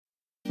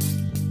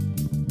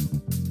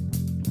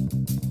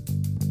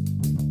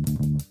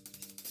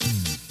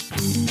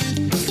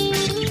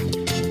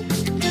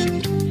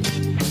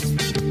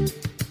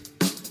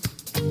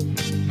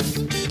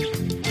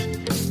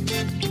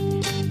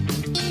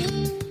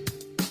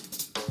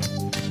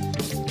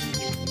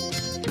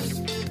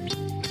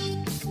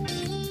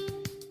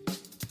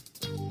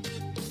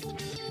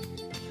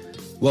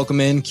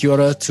Welcome in, Kia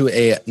ora, to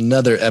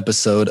another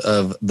episode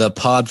of the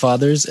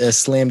Padfathers, a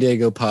Slam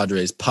Diego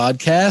Padres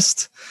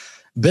podcast.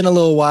 Been a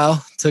little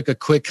while, took a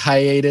quick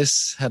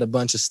hiatus, had a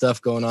bunch of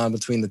stuff going on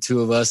between the two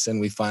of us, and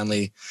we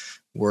finally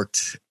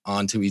worked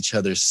onto each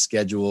other's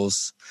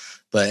schedules.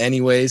 But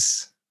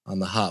anyways, on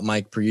the hot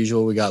mic per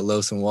usual, we got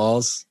Los and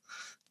Walls.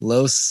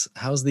 Los,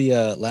 how's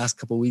the last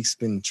couple of weeks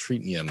been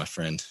treating you, my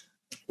friend?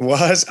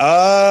 What's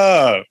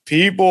up,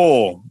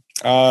 people?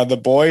 The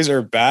boys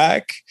are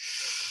back.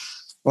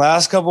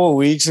 Last couple of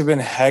weeks have been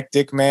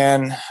hectic,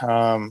 man.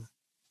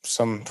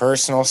 Some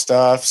personal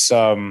stuff,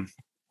 some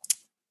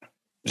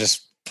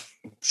just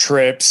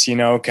trips,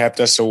 kept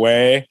us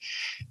away.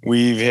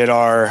 We've hit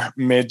our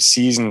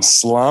midseason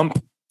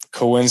slump,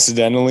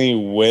 coincidentally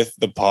with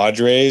the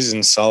Padres.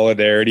 In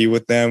solidarity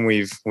with them,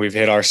 we've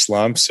hit our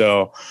slump.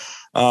 So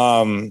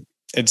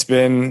it's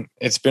been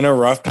a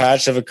rough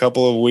patch of a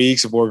couple of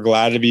weeks. We're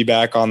glad to be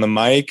back on the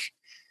mic.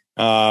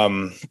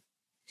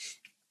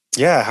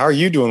 Yeah, how are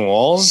you doing,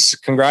 Walls?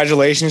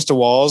 Congratulations to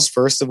Walls.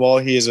 First of all,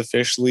 he is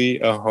officially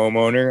a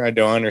homeowner. I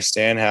don't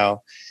understand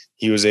how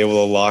he was able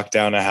to lock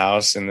down a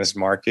house in this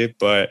market,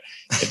 but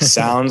it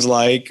sounds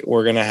like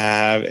we're going to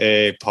have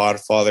a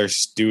Podfather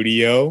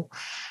studio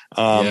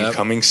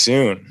coming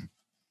soon.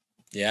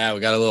 Yeah, we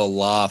got a little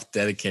loft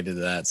dedicated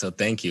to that. So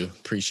thank you.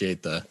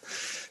 Appreciate the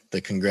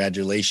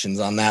congratulations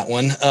on that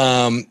one.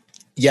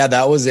 Yeah,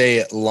 that was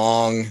a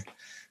long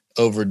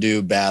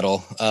overdue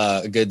battle,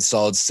 a good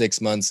solid 6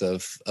 months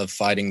of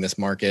fighting this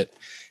market,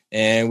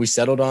 and we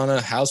settled on a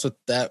house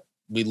that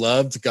we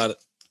loved, got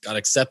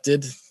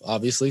accepted,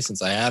 obviously,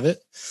 since I have it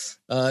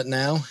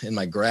now in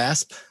my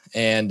grasp,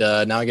 and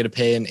now I get to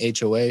pay an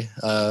HOA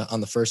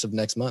on the 1st of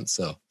next month.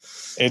 So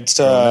it's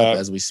up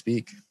as we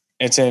speak.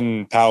 It's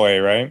in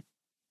Poway, right?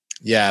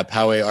 Yeah,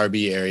 Poway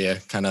RB area,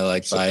 kind of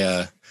like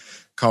by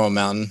Carmel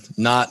Mountain,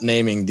 not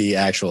naming the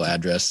actual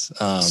address.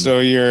 So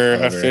you're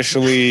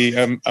officially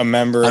a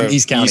member of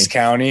East County.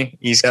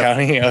 East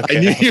County. Okay. I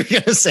knew you were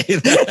going to say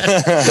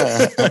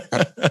that.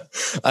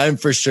 I'm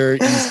for sure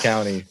East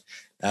County.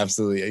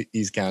 Absolutely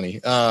East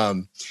County.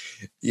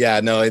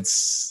 Yeah, no,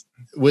 it's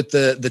with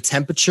the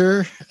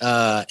temperature.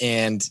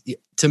 And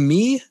to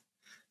me,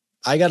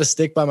 I got to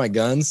stick by my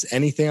guns.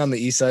 Anything on the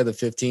east side of the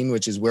 15,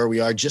 which is where we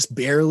are, just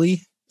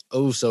barely,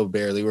 so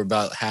barely. We're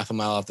about half a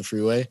mile off the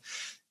freeway,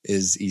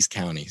 is East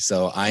County.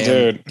 So I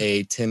am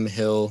a Tim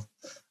Hill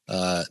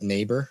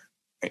neighbor.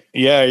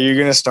 Yeah, you're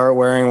gonna start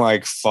wearing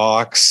like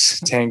Fox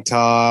tank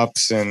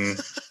tops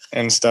and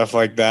stuff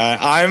like that.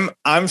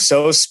 I'm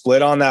so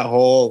split on that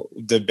whole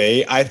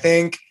debate. I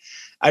think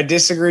I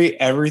disagree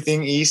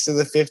everything east of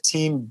the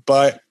 15,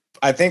 but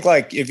I think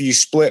like if you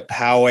split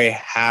Poway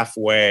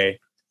halfway,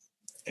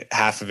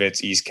 half of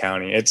it's East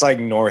County. It's like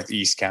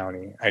Northeast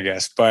County, I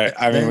guess.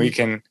 But I mean, we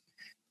can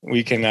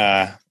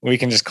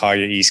just call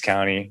you East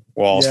County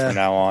Walls from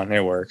now on.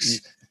 It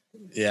works.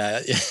 Yeah,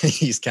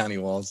 East County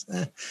Walls.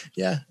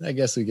 Yeah, I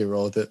guess we could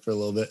roll with it for a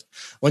little bit.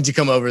 Once you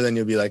come over, then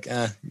you'll be like,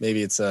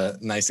 maybe it's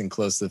nice and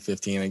close to the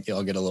 15.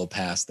 I'll get a little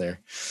pass there.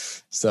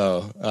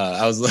 So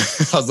I was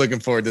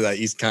looking forward to that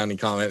East County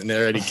comment, and it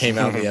already came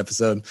out in the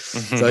episode.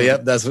 So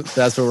yep,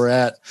 that's where we're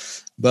at.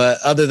 But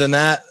other than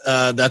that,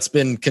 that's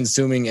been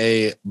consuming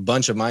a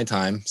bunch of my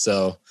time.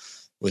 So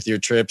with your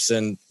trips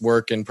and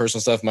work and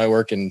personal stuff, my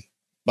work and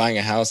buying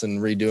a house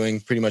and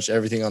redoing pretty much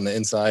everything on the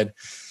inside.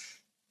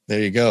 There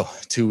you go.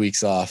 2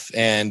 weeks off.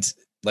 And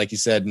like you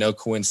said, no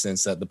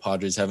coincidence that the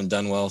Padres haven't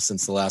done well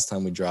since the last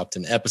time we dropped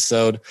an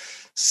episode.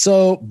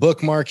 So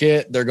bookmark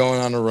it. They're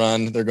going on a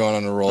run. They're going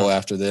on a roll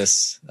after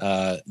this.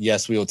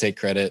 Yes, we will take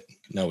credit.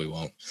 No, we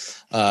won't.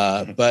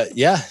 But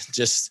yeah,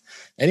 just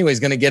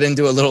anyways, going to get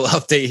into a little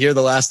update here.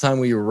 The last time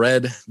we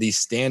read the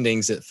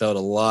standings, it felt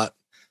a lot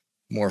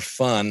more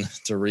fun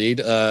to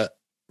read.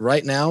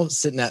 Right now,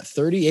 sitting at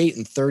 38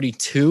 and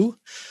 32.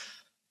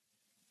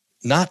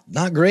 Not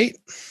great.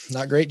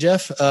 Not great,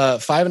 Jeff.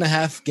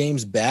 5.5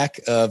 games back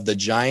of the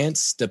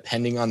Giants,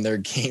 depending on their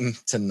game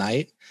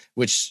tonight,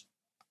 which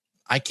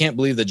I can't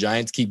believe the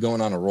Giants keep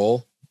going on a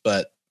roll,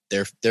 but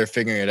they're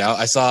figuring it out.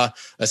 I saw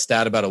a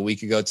stat about a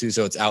week ago too,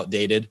 so it's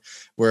outdated,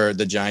 where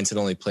the Giants had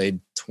only played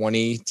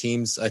 20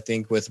 teams, I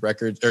think, with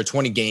records, or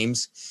 20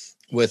 games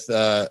with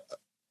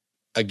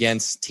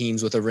against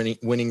teams with a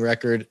winning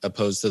record,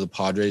 opposed to the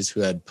Padres, who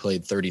had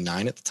played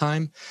 39 at the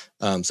time.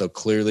 So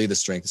clearly the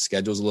strength of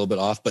schedule is a little bit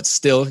off, but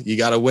still you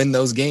got to win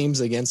those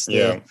games against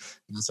the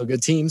not so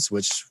good teams,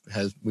 which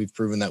we've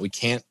proven that we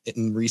can't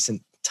in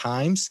recent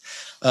times.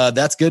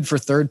 That's good for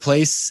third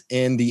place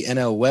in the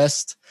NL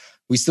West.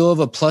 We still have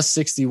a plus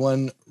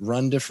 61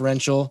 run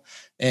differential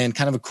and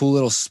kind of a cool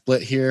little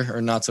split here, or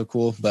not so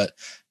cool, but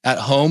at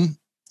home,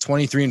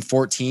 23 and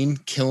 14,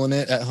 killing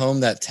it at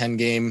home. That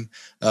 10-game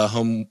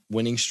home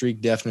winning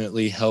streak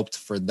definitely helped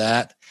for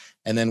that.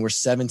 And then we're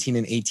 17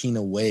 and 18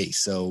 away.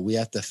 So we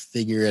have to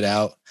figure it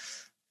out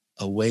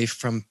away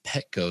from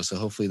Petco. So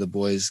hopefully the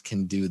boys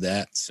can do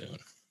that soon.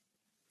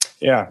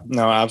 Yeah,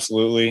 no,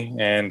 absolutely.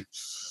 And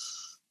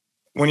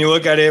when you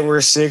look at it, we're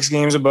 6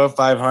 games above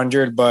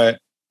 500, but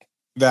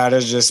that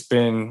has just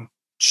been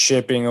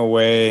chipping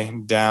away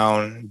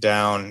down,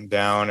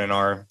 and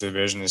our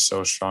division is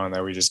so strong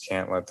that we just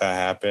can't let that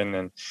happen.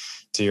 And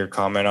to your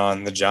comment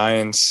on the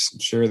Giants,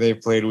 sure, they've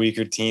played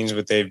weaker teams,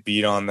 but they've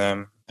beat on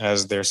them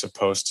as they're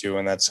supposed to,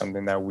 and that's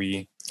something that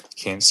we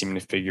can't seem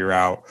to figure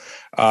out.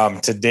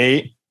 To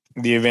date,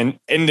 the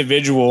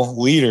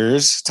individual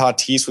leaders,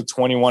 Tatis with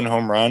 21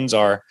 home runs,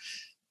 are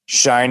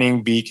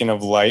shining beacon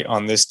of light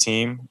on this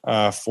team,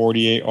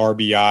 48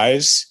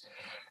 RBIs.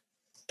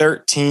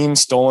 13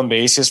 stolen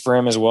bases for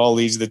him as well,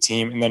 leads the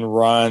team, and then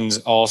runs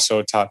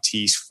also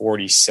Tatis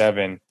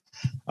 47.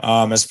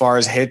 As far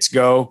as hits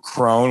go,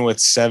 Crone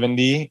with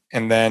 70,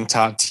 and then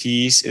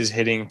Tatis is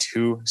hitting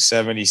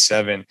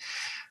 277.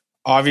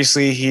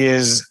 Obviously, he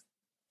is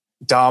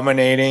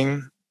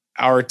dominating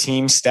our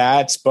team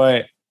stats,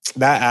 but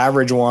that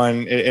average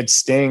one, it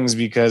stings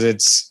because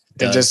it's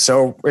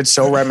so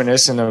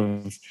reminiscent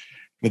of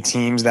the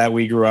teams that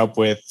we grew up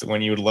with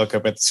when you would look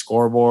up at the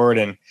scoreboard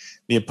and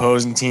the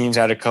opposing teams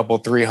had a couple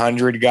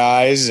 300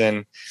 guys,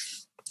 and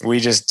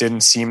we just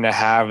didn't seem to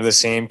have the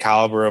same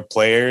caliber of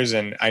players.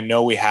 And I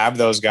know we have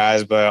those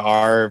guys, but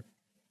our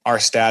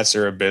stats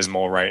are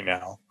abysmal right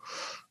now.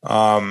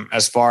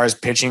 As far as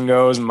pitching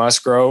goes,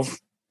 Musgrove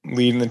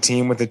leading the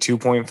team with a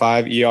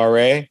 2.5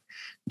 ERA.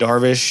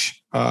 Darvish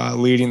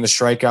leading the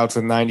strikeouts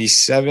with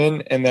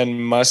 97, and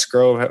then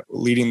Musgrove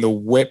leading the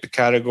whip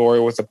category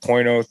with a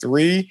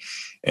 .03.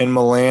 And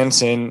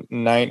Melanson,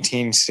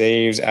 19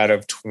 saves out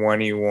of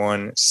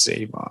 21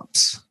 save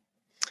ops.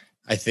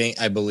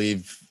 I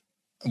believe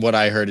what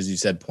I heard is you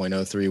said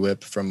 .03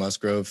 whip from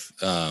Musgrove.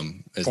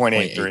 Is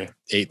 .83.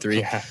 83.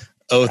 Yeah.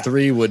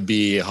 03 would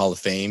be Hall of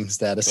Fame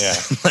status.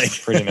 Yeah,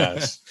 pretty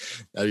nice.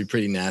 That'd be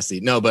pretty nasty.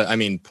 No, but I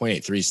mean,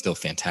 .83 is still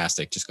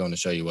fantastic. Just going to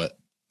show you what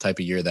type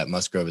of year that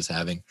Musgrove is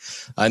having.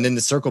 And then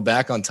to circle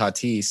back on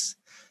Tatis,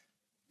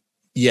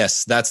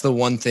 yes, that's the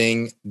one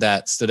thing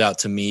that stood out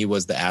to me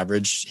was the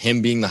average.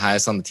 Him being the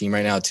highest on the team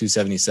right now at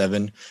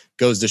 277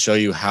 goes to show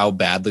you how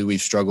badly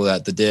we've struggled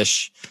at the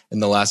dish in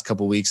the last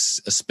couple of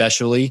weeks,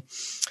 especially.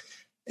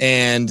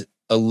 And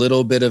a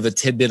little bit of a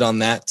tidbit on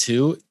that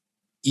too,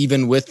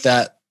 even with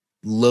that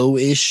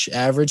low-ish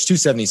average,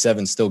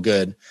 277 still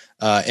good.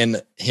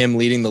 And him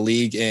leading the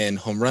league in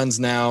home runs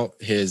now,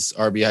 his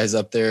RBIs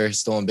up there, his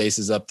stolen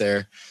bases up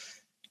there.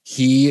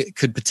 He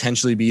could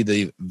potentially be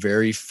the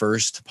very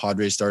first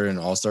Padres starter in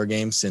an All-Star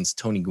game since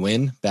Tony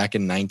Gwynn back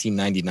in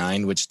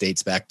 1999, which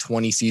dates back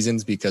 20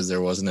 seasons because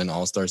there wasn't an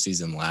All-Star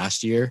season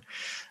last year.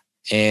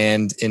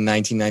 And in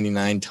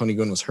 1999, Tony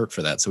Gwynn was hurt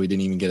for that, so he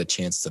didn't even get a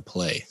chance to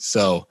play.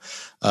 So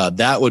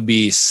that would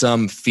be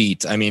some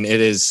feat. I mean,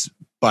 it is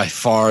by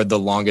far the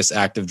longest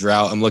active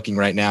drought. I'm looking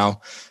right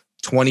now,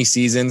 20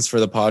 seasons for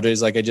the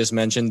Padres, like I just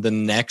mentioned. The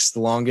next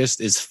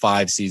longest is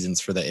 5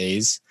 seasons for the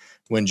A's,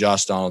 when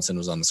Josh Donaldson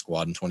was on the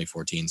squad in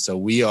 2014. So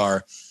we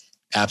are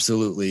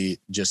absolutely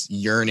just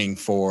yearning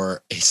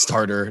for a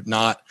starter,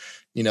 not,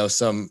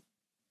 some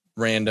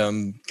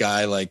random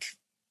guy like,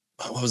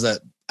 what was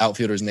that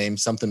outfielder's name?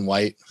 Something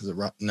White. Was it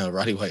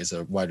Roddy White is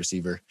a wide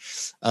receiver.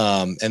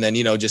 And then,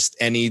 just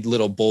any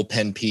little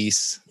bullpen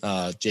piece,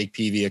 Jake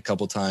Peavy a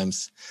couple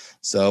times.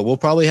 So we'll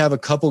probably have a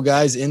couple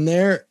guys in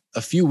there.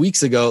 A few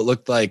weeks ago, it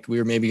looked like we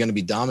were maybe going to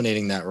be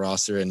dominating that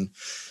roster, and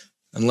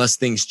unless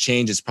things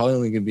change, it's probably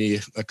only going to be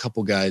a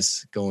couple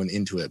guys going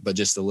into it. But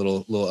just a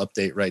little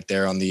update right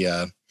there on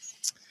the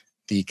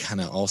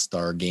kind of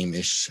all-star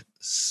game-ish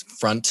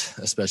front,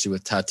 especially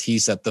with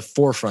Tatis at the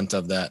forefront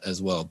of that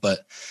as well.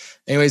 But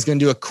anyways, going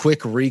to do a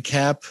quick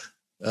recap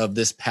of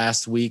this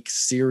past week's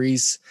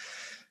series.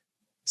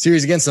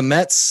 Series against the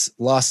Mets,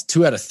 lost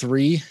 2 out of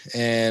 3,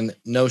 and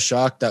no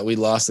shock that we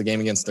lost the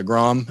game against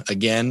DeGrom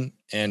again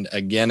and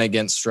again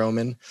against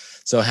Stroman.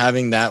 So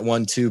having that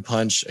 1-2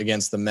 punch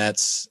against the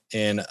Mets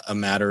in a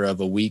matter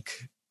of a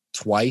week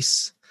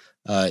twice,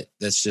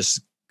 that's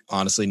just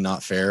honestly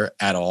not fair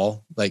at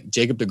all. Like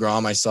Jacob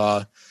DeGrom, I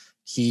saw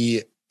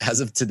he,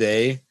 as of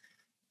today,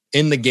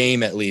 in the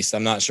game at least,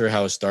 I'm not sure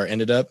how his start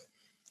ended up.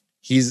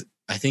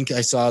 I think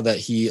I saw that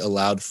he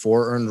allowed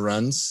 4 earned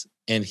runs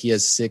and he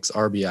has 6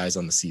 RBIs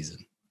on the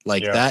season.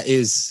 Like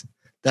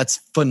that's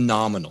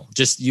phenomenal.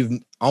 Just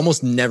you've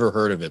almost never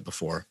heard of it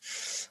before.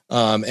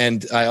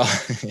 And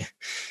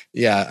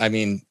I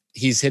mean,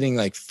 he's hitting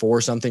like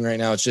 4 something right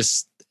now. It's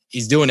just,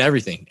 he's doing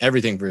everything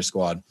for his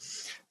squad.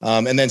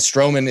 And then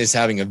Stroman is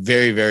having a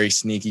very, very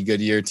sneaky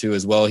good year too,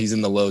 as well. He's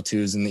in the low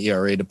 2s in the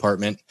ERA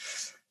department.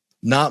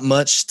 Not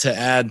much to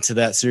add to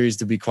that series,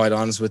 to be quite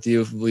honest with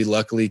you. We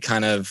luckily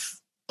kind of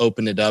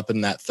opened it up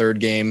in that 3rd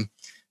game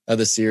of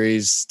the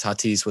series.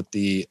 Tatis with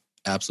the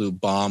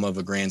absolute bomb of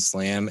a grand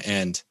slam.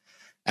 And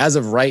as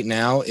of right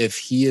now, if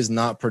he is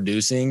not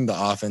producing, the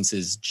offense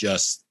is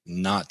just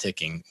not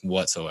ticking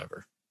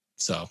whatsoever.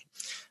 So,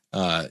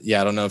 I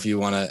don't know if you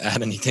want to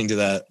add anything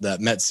to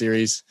that Mets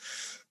series,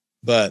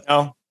 but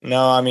no.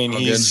 I mean,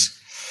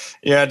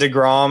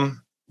 DeGrom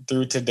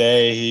through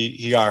today,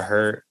 he got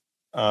hurt.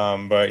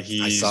 But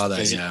I saw that,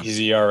 his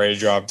ERA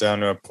dropped down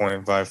to a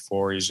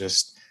 .54. He's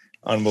just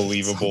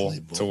unbelievable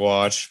to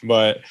watch.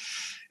 But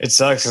it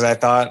sucks because I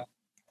thought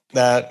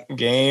that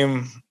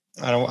game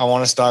I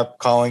want to stop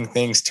calling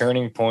things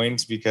turning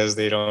points because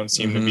they don't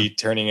seem to be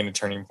turning into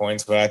turning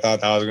points. But I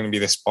thought that was going to be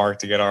the spark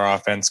to get our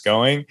offense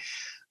going.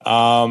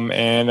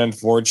 And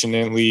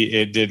unfortunately,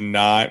 it did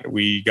not.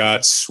 We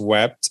got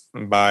swept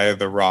by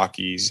the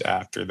Rockies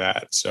after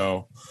that.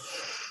 So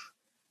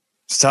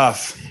it's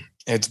tough.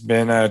 It's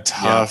been a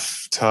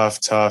tough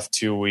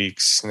 2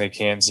 weeks, and they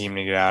can't seem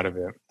to get out of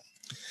it.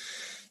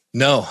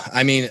 No,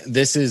 I mean,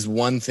 this is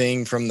one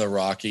thing from the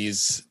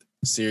Rockies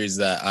series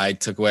that I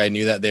took away. I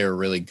knew that they were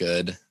really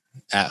good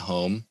at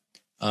home.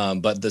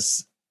 But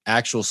this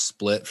actual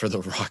split for the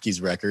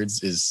Rockies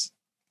records is,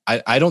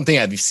 I don't think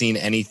I've seen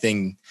any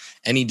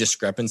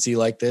discrepancy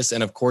like this.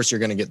 And of course you're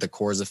going to get the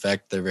Coors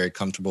effect. They're very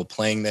comfortable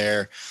playing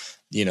there,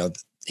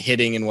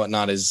 hitting and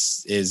whatnot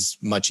is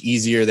much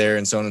easier there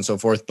and so on and so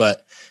forth.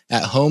 But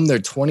at home, they're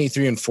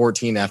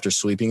 23-14 after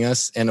sweeping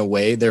us, and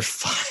away they're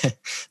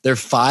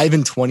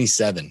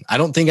 5-27. I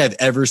don't think I've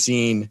ever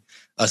seen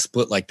a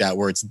split like that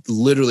where it's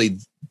literally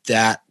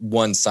that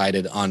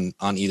one-sided on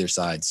either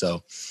side.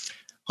 So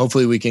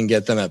hopefully we can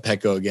get them at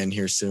Petco again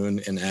here soon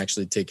and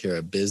actually take care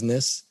of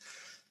business.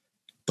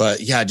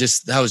 But yeah,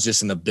 that was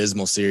just an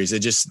abysmal series.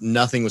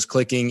 Nothing was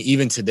clicking.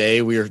 Even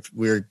today we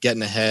were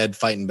getting ahead,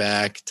 fighting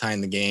back,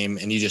 tying the game.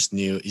 And you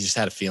just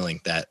had a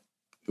feeling that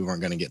we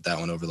weren't going to get that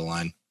one over the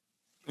line.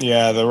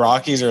 Yeah. The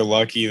Rockies are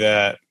lucky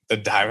that the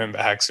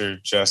Diamondbacks are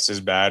just as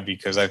bad,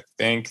 because I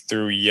think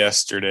through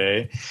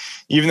yesterday,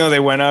 even though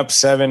they went up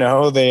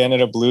 7-0, they ended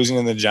up losing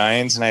to the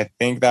Giants. And I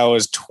think that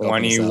was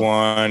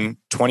 21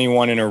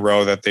 in a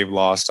row that they've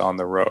lost on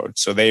the road.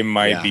 So they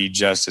might be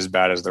just as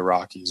bad as the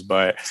Rockies,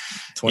 but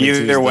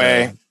either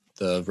way,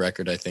 the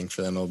record, I think,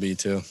 for them will be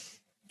too.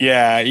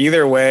 Yeah.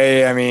 Either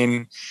way. I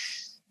mean,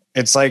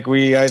 it's like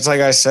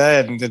I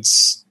said,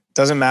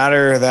 doesn't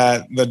matter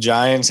that the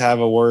Giants have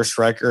a worse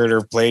record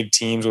or played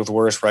teams with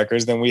worse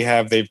records than we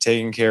have. They've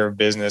taken care of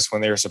business when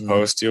they were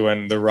supposed to.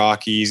 And the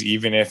Rockies,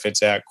 even if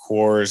it's at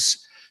Coors,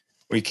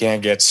 we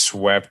can't get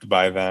swept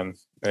by them.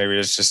 Maybe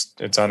it's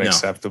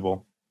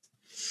unacceptable.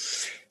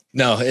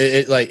 No,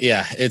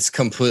 it's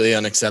completely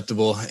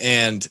unacceptable.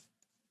 And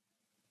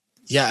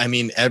yeah, I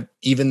mean,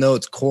 even though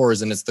it's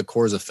Coors and it's the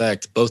Coors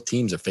effect, both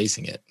teams are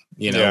facing it.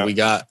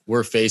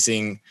 We're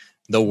facing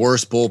the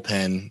worst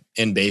bullpen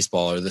in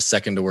baseball, or the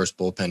second to worst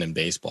bullpen in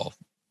baseball,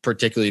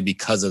 particularly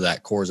because of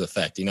that Coors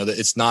effect.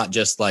 It's not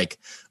just like,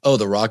 oh,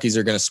 the Rockies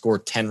are going to score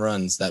 10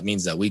 runs. That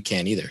means that we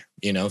can't either,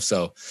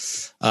 So,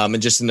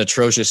 and just an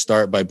atrocious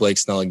start by Blake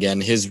Snell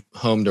again. His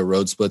home to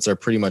road splits are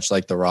pretty much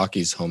like the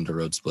Rockies' home to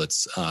road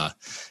splits.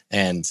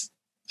 And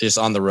just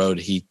on the road,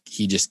 he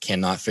just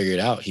cannot figure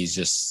it out.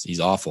 He's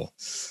awful.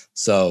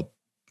 So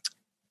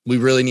we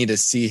really need to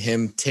see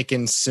him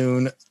ticking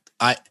soon.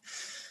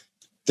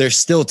 There's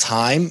still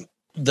time.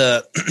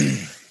 The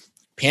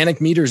panic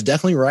meter is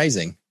definitely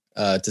rising,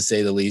 to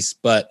say the least,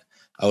 but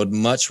I would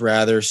much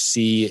rather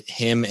see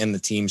him and the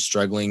team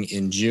struggling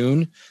in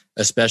June,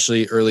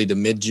 especially early to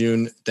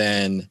mid-June,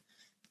 than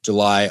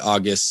July,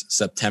 August,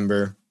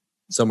 September,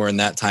 somewhere in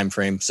that time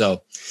frame.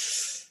 So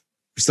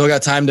we still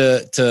got time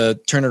to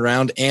turn it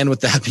around. And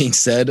with that being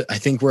said, I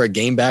think we're a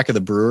game back of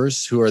the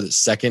Brewers, who are the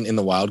second in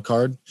the wild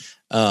card.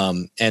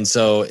 And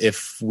so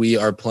if we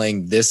are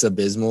playing this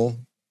abysmal,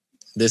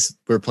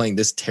 we're playing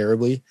this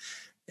terribly,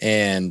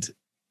 and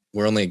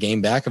we're only a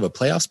game back of a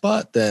playoff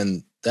spot,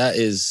 then that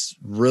is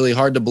really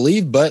hard to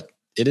believe, but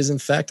it is in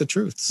fact the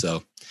truth.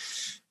 So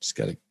just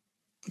got to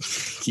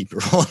keep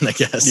it rolling, I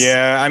guess.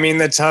 Yeah. I mean,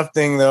 the tough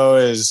thing though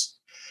is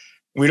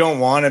we don't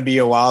want to be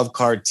a wild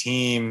card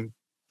team,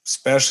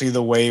 especially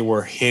the way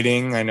we're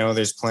hitting. I know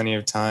there's plenty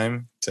of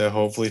time to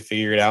hopefully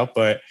figure it out,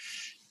 but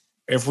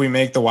if we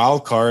make the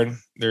wild card,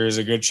 there is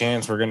a good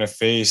chance we're going to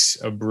face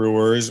a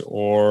Brewers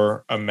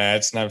or a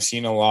Mets. And I've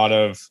seen a lot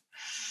of,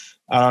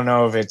 I don't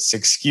know if it's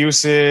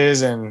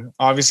excuses, and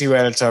obviously we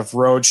had a tough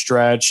road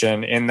stretch,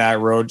 and in that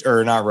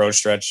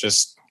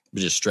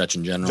just stretch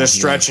in general. The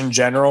stretch in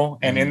general.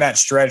 And in that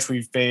stretch,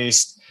 we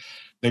faced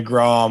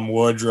DeGrom,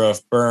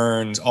 Woodruff,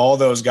 Burns, all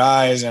those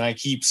guys. And I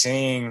keep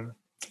saying,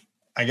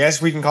 I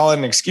guess we can call it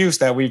an excuse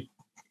that we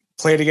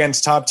played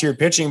against top tier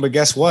pitching, but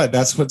guess what?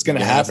 That's what's going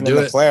to happen in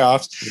the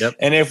playoffs. Yep.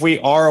 And if we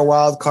are a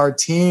wild card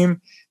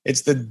team,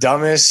 it's the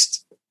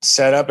dumbest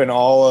setup in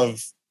all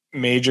of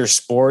major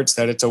sports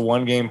that it's a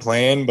 1-game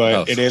play-in,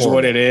 but it is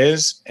what it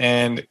is.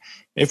 And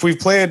if we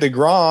play a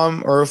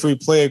DeGrom, or if we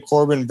play a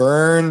Corbin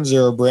Burns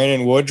or a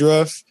Brandon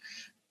Woodruff,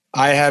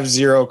 I have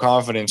zero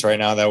confidence right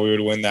now that we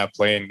would win that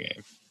play-in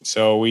game.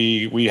 So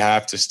we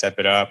have to step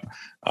it up.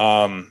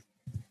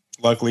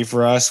 Luckily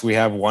for us, we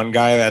have one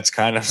guy that's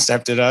kind of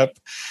stepped it up.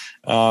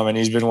 And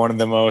he's been one of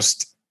the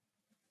most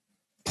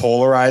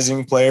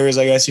polarizing players,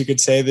 I guess you could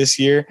say, this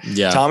year.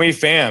 Yeah. Tommy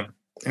Pham,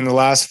 in the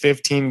last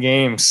 15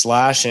 games,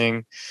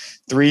 slashing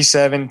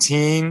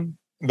 .317,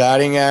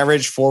 batting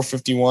average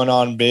 .451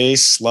 on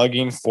base,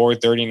 slugging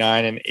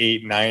 .439 and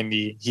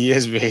 .890. He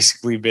has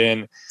basically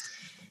been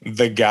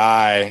the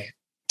guy.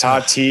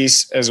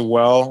 Tatis as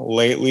well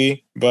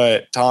lately,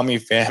 but Tommy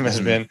Pham has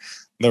been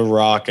the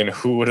rock, and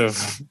who would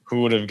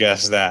have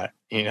guessed that,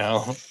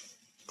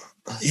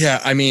 Yeah,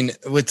 I mean,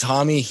 with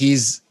Tommy,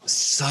 he's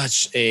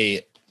such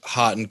a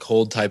hot and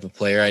cold type of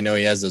player. I know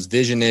he has those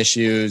vision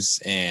issues,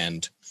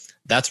 and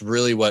that's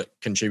really what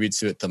contributes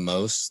to it the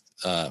most,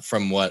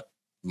 from what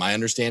my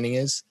understanding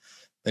is.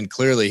 And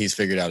clearly, he's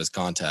figured out his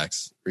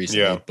contacts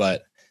recently. Yeah.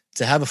 But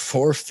to have a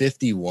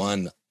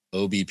 451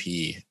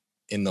 OBP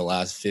in the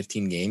last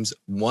 15 games,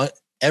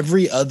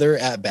 every other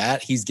at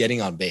bat, he's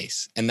getting on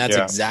base, and that's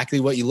exactly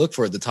what you look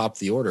for at the top of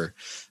the order.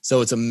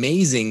 So it's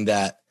amazing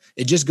that.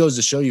 It just goes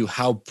to show you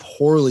how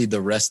poorly the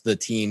rest of the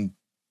team,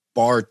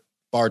 bar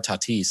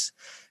Tatis,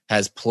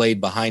 has played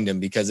behind him.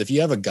 Because if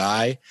you have a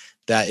guy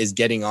that is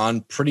getting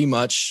on pretty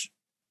much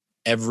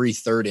every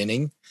third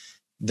inning,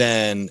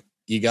 then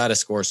you got to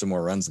score some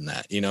more runs than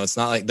that. You know, it's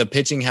not like the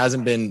pitching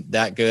hasn't been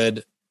that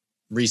good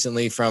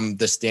recently from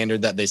the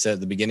standard that they set at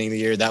the beginning of the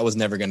year. That was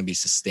never going to be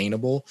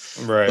sustainable.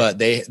 Right. But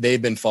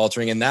they've been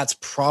faltering, and that's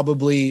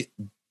probably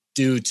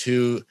due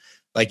to,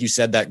 like you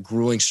said, that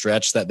grueling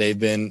stretch that they've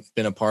been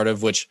a part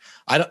of, which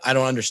I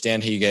don't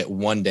understand how you get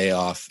 1 day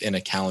off in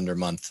a calendar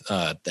month.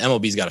 The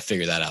MLB's got to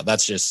figure that out.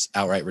 That's just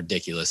outright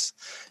ridiculous.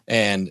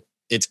 And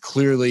it's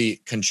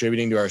clearly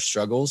contributing to our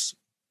struggles.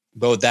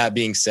 But with that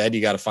being said, you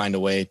got to find a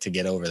way to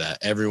get over that.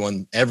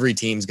 Every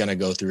team's going to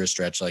go through a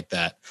stretch like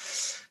that.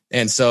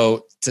 And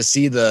so to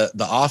see the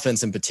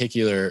offense in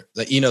particular,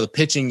 the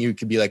pitching, you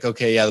could be like,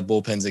 okay, yeah, the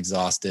bullpen's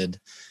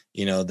exhausted.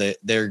 You know,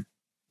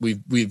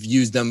 We've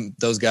used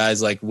those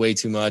guys like way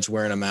too much,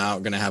 wearing them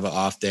out, going to have an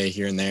off day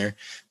here and there.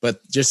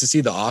 But just to see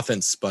the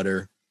offense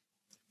sputter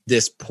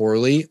this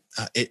poorly,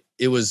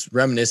 it was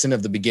reminiscent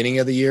of the beginning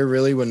of the year,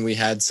 really, when we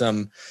had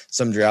some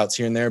droughts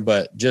here and there.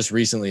 But just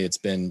recently, it's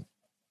been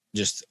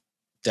just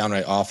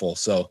downright awful.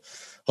 So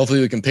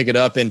hopefully we can pick it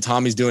up. And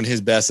Tommy's doing his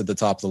best at the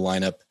top of the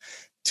lineup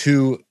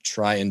to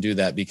try and do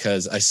that,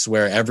 because I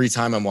swear every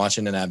time I'm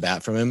watching an at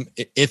bat from him,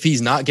 if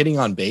he's not getting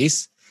on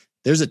base,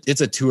 it's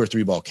a 2 or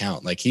 3 ball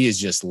count. Like, he is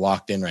just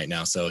locked in right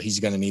now. So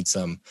he's going to need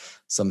some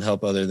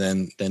help other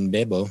than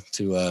Bebo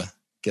to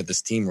get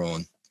this team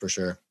rolling for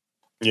sure.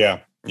 Yeah.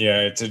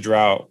 It's a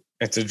drought.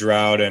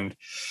 And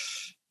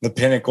the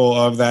pinnacle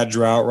of that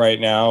drought right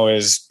now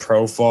is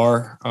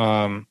Profar.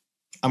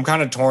 I'm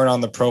kind of torn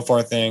on the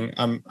Profar thing.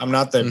 I'm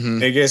not the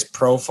biggest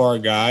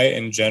Profar guy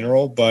in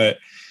general, but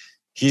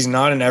he's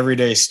not an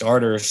everyday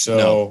starter. So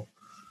no.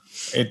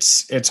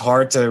 It's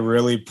hard to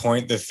really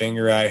point the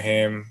finger at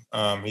him.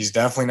 He's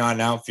definitely not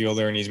an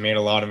outfielder, and he's made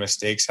a lot of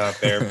mistakes out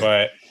there,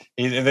 but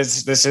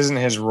this isn't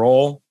his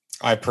role.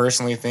 I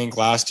personally think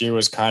last year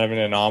was kind of an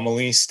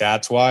anomaly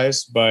stats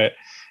wise, but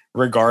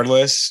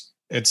regardless,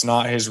 it's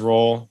not his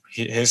role.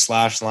 His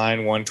slash line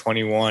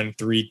 121,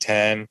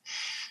 310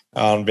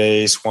 on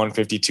base,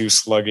 152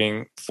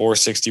 slugging,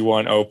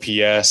 461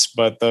 OPS,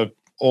 but the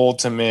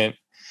ultimate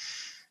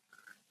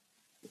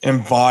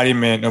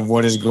embodiment of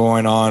what is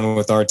going on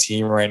with our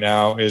team right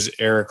now is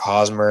Eric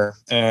Hosmer.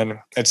 And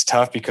it's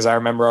tough because I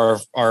remember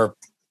our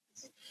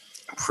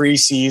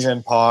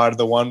preseason pod,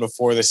 the one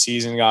before the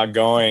season got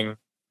going,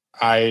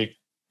 I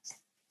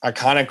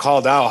kind of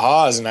called out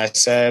Hos, and I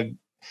said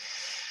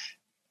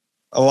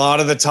a lot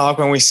of the talk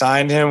when we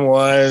signed him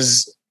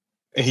was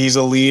he's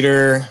a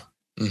leader.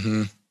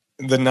 Mm-hmm.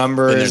 The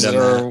numbers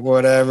or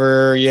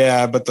whatever.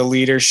 Yeah. But the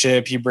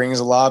leadership, he brings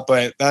a lot,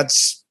 but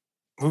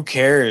who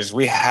cares?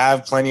 We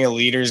have plenty of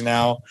leaders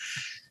now.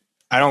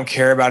 I don't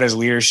care about his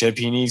leadership.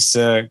 He needs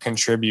to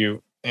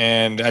contribute.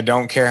 And I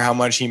don't care how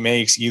much he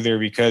makes either,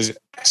 because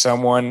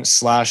someone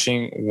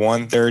slashing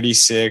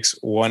 136,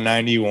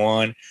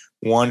 191,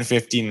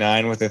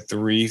 159 with a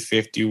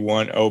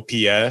 351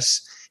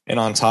 OPS, and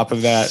on top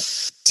of that,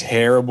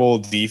 terrible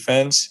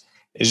defense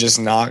is just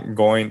not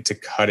going to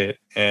cut it.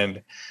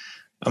 And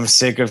I'm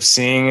sick of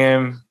seeing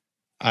him.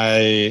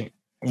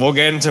 We'll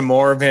get into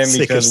more of him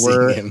because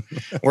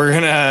we're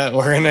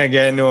gonna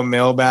get into a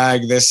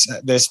mailbag. This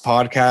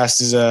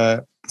podcast is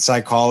a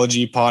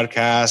psychology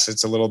podcast.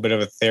 It's a little bit of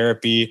a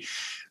therapy.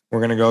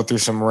 We're gonna go through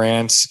some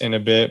rants in a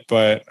bit,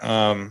 but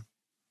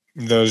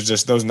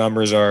those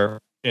numbers are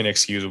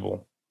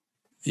inexcusable.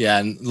 Yeah,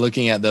 and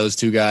looking at those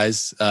two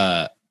guys,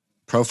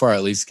 Profar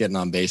at least getting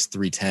on base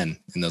 310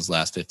 in those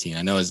last 15.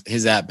 I know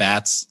his at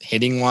bats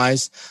hitting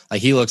wise,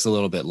 like, he looks a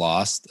little bit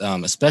lost,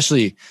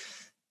 especially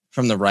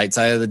from the right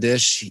side of the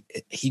dish.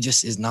 He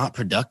just is not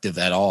productive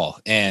at all.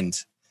 And,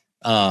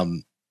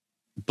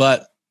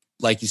 but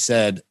like you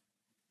said,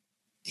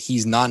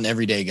 he's not an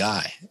everyday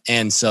guy.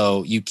 And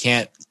so you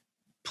can't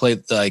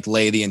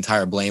lay the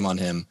entire blame on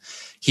him.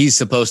 He's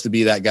supposed to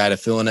be that guy to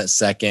fill in at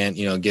second,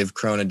 give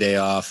Crone a day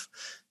off,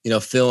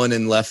 fill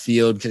in left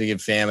field, could give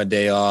Pham a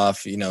day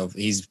off.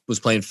 Was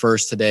playing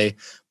first today,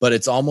 but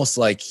it's almost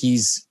like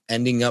he's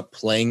ending up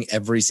playing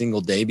every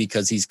single day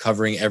because he's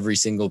covering every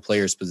single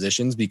player's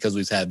positions, because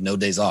we've had no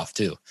days off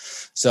too.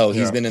 So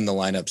he's been in the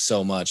lineup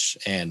so much,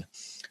 and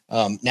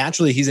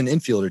naturally he's an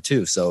infielder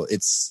too. So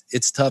it's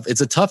tough.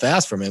 It's a tough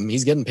ask from him.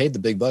 He's getting paid the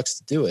big bucks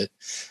to do it.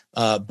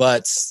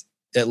 But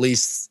at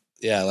least,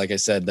 yeah, like I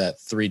said, that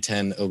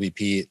 310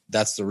 OBP,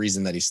 that's the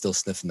reason that he's still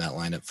sniffing that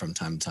lineup from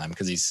time to time,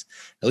 because he's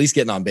at least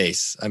getting on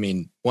base. I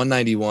mean,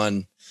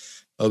 191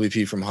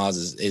 OBP from Haas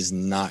is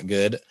not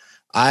good.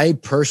 I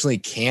personally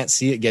can't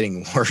see it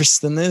getting worse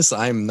than this.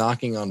 I'm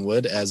knocking on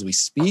wood as we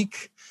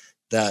speak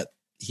that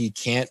he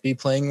can't be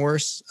playing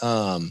worse.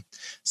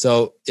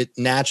 So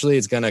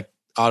it's going to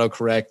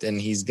autocorrect and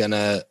he's going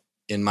to,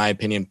 in my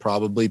opinion,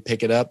 probably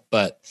pick it up.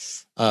 But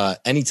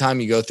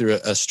anytime you go through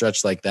a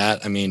stretch like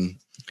that, I mean,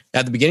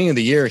 at the beginning of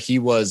the year, he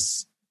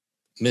was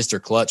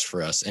Mr. Clutch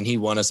for us and he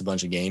won us a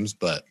bunch of games,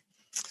 but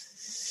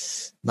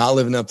not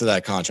living up to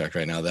that contract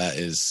right now. That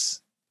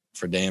is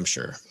for damn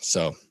sure.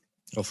 So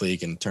hopefully he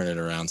can turn it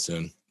around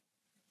soon.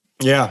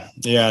 Yeah.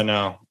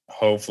 No,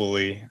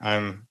 hopefully.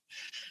 I'm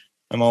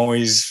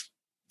always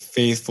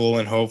faithful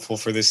and hopeful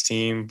for this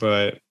team,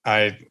 but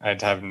I've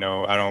got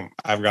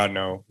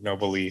no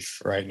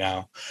belief right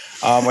now.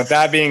 With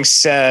that being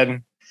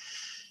said,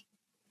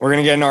 we're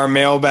going to get in our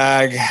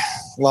mailbag.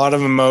 A lot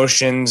of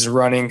emotions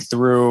running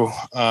through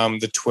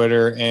the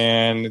Twitter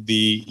and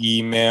the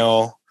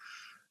email.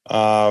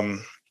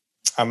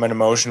 I'm an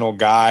emotional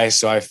guy,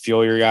 so I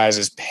feel your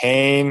guys'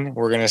 pain.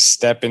 We're going to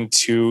step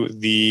into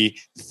the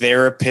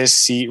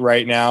therapist seat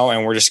right now,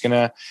 and we're just going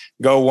to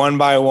go one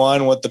by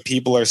one what the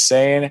people are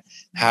saying,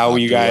 how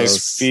you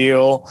guys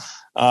feel.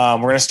 We're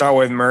going to start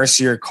with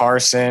Mercier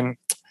Carson,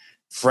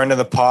 friend of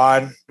the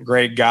pod,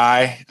 great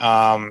guy.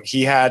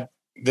 He had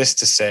this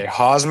to say: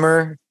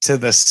 Hosmer to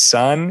the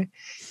sun,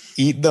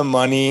 eat the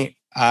money,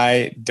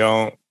 I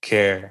don't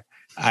care.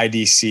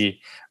 IDC.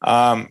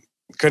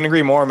 Couldn't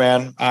agree more,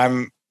 man.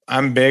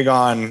 I'm big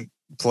on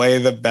play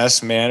the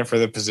best man for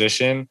the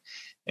position,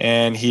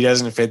 and he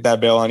doesn't fit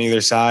that bill on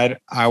either side.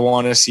 I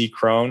want to see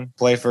Crone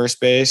play first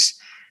base,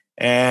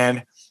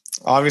 and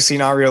obviously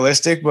not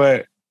realistic,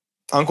 but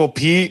Uncle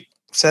Pete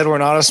said we're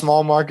not a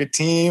small market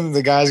team.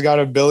 The guy's got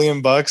 $1 billion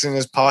in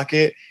his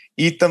pocket.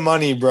 Eat the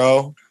money,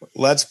 bro.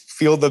 Let's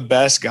field the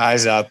best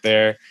guys out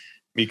there,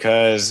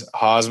 because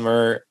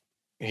Hosmer,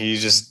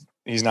 he's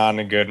not in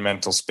a good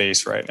mental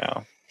space right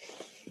now.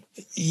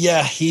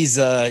 Yeah, he's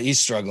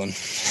struggling.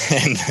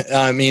 And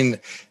I mean,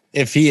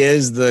 if he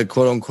is the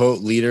quote unquote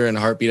leader and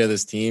heartbeat of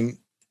this team,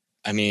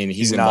 I mean,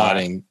 he's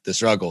embodying the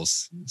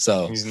struggles.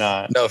 So he's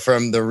not. No,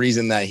 from the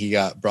reason that he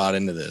got brought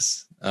into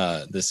this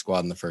squad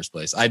in the first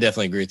place. I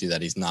definitely agree with you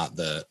that he's not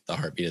the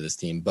heartbeat of this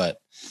team,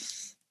 but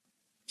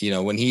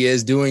when he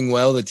is doing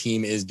well, the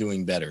team is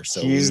doing better.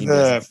 So he's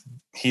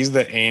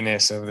the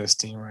anus of this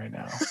team right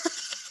now.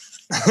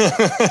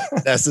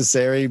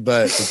 Necessary,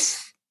 but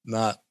it's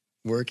not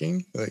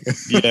working.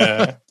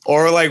 Yeah.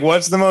 Or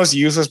what's the most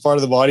useless part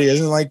of the body?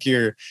 Isn't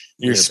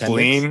your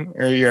spleen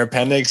or your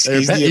appendix?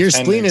 Your appendix,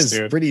 spleen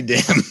is pretty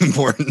damn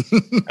important.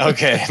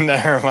 Okay,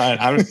 never mind.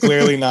 I'm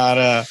clearly not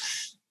a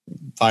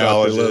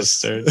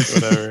biologist or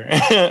whatever.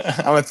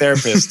 I'm a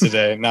therapist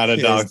today, not a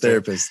doctor.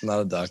 Therapist, not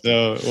a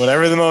doctor. So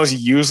whatever the most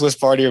useless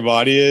part of your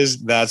body is,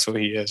 that's what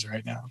he is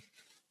right now.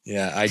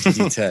 Yeah,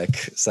 IT Tech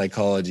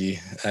psychology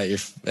at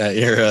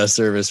your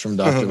service from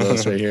Dr.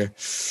 Lewis right here.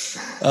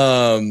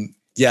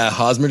 Yeah,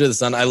 Hosmer to the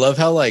sun. I love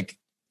how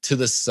to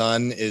the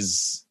sun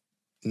is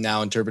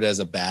now interpreted as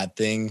a bad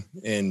thing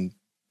in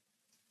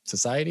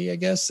society, I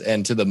guess,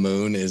 and to the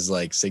moon is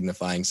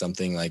signifying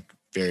something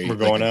very a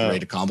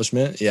great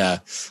accomplishment. Yeah,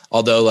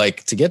 although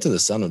to get to the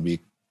sun would be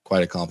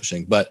quite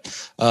accomplishing. But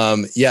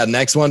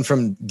next one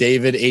from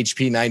David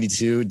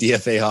HP92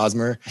 DFA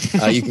Hosmer.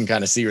 You can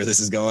kind of see where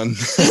this is going.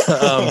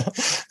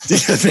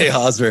 DFA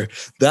Hosmer.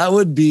 That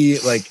would be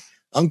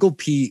Uncle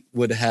Pete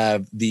would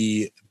have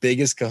the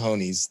biggest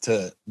cojones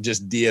to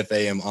just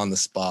DFA him on the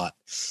spot.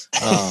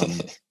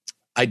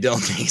 I don't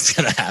think it's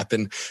going to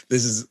happen.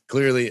 This is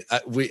clearly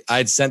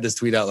I'd sent this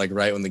tweet out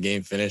right when the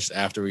game finished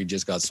after we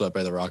just got swept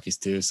by the Rockies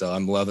too. So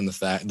I'm loving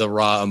the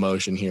raw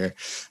emotion here.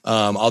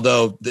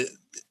 Although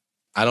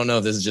I don't know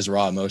if this is just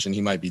raw emotion.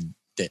 He might be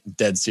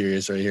dead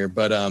serious right here,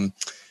 but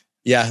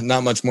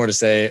not much more to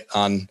say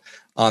on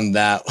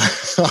that,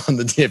 on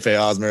the DFA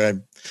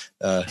Hosmer.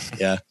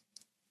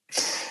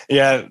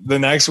 Yeah, the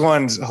next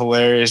one's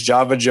hilarious.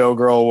 Java Joe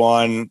Girl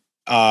 1,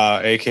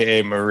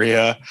 aka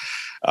Maria.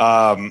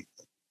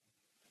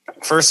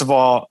 First of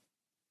all,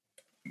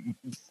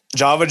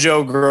 Java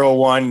Joe Girl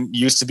 1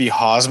 used to be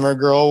Hosmer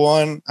Girl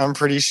 1, I'm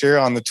pretty sure,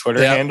 on the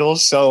Twitter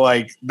handles. So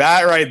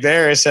that right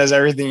there, it says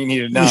everything you need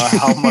to know.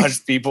 How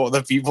much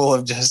the people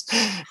have just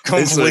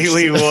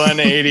completely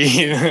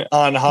 180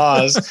 on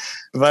Hos.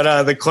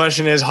 But the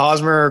question is,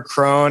 Hosmer or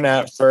Crone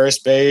at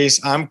first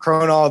base? I'm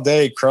Crone all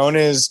day.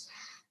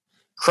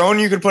 Crone,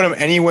 you could put him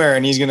anywhere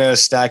and he's going to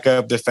stack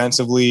up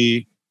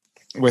defensively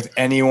with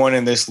anyone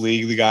in this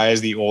league. The guy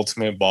is the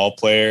ultimate ball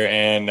player.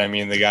 And I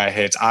mean, the guy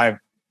hits.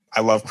 I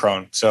love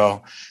Crone.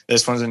 So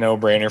this one's a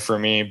no-brainer for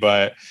me.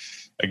 But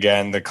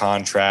again, the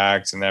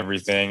contract and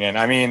everything. And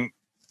I mean,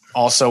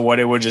 also what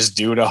it would just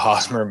do to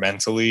Hosmer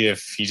mentally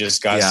if he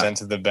just got sent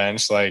to the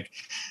bench. I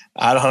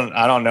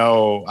don't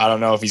know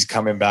if he's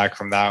coming back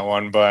from that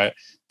one, but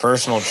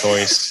personal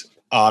choice,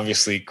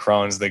 obviously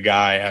Crone's the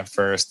guy at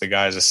first. The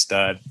guy's a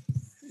stud.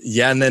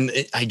 Yeah, and then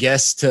I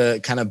guess to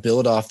kind of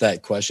build off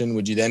that question,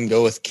 would you then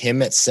go with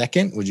Kim at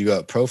second? Would you go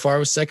at Profar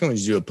with second? Would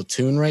you do a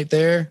platoon right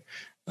there?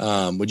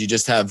 Would you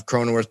just have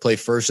Cronenworth play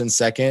first and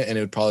second, and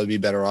it would probably be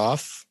better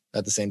off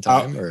at the same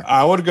time? Or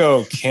I would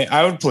go.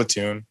 I would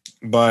platoon,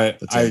 but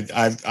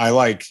I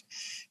like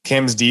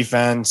Kim's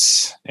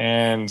defense,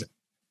 and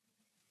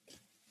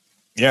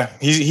yeah,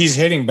 he's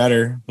hitting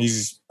better.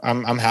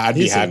 I'd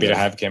be happy to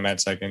have Kim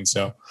at second.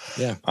 So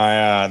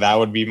yeah, that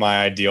would be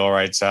my ideal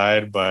right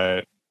side,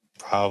 but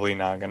probably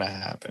not gonna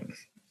happen.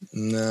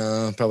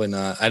 No, probably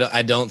not.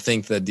 I don't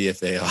think the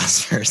DFA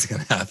Oscar is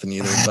going to happen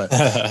either, but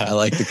I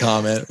like the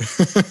comment.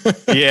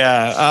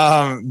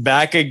 Yeah.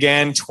 Back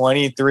again,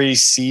 23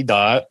 C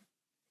dot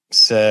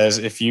says,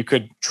 if you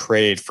could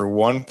trade for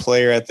one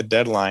player at the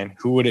deadline,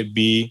 who would it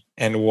be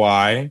and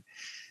why?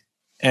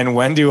 And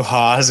when do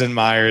Haas and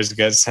Myers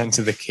get sent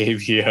to the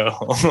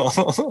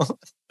KBO?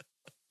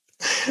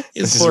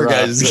 These poor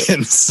guys is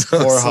getting so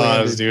poor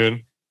Haas,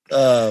 dude.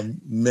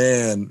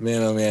 Man,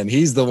 oh man,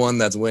 he's the one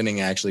that's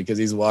winning actually, because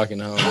he's walking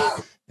home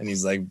and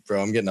he's like,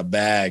 bro, I'm getting a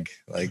bag.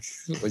 Like,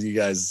 what you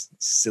guys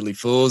silly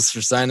fools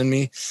for signing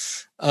me?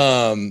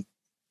 I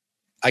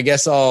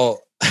guess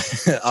I'll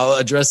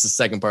address the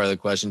second part of the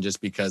question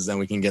just because then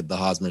we can get the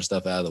Hosmer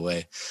stuff out of the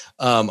way.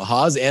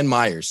 Haas and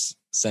Myers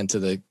sent to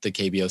the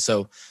KBO.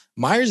 So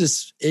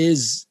Myers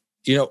is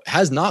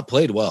has not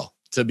played well,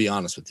 to be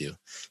honest with you.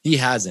 He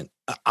hasn't.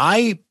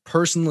 I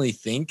personally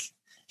think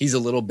he's a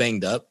little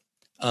banged up.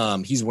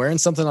 He's wearing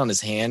something on his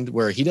hand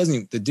where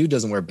the dude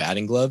doesn't wear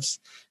batting gloves.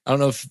 I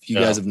don't know if you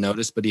guys have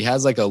noticed, but he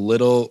has like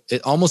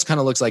it almost kind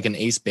of looks like an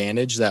ace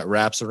bandage that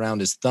wraps around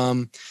his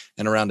thumb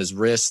and around his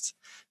wrist.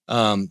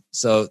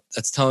 So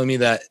that's telling me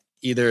that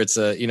either it's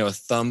a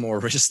thumb or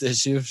wrist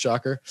issue,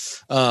 shocker.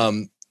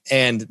 And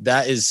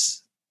that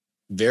is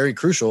very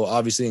crucial,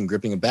 obviously, in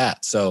gripping a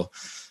bat. So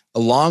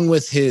along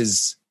with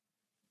his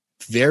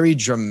very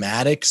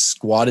dramatic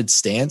squatted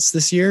stance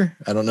this year,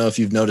 I don't know if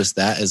you've noticed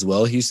that as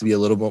well. He used to be a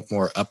little bit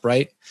more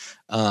upright.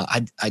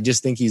 I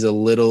just think he's a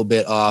little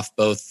bit off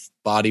both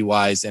body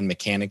wise and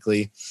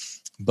mechanically,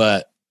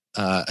 but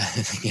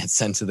gets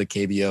sent to the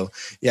KBO.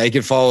 Yeah, he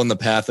could follow in the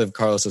path of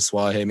Carlos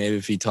Asuaje. Maybe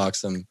if he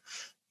talks some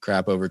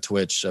crap over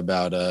Twitch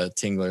about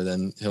Tingler,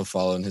 then he'll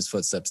follow in his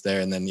footsteps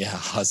there. And then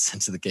Haas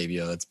sent to the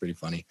KBO. That's pretty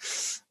funny.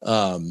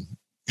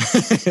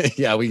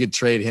 Yeah, we could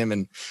trade him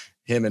and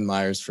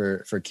Myers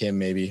for Kim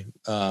maybe.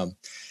 And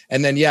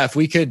then, if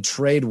we could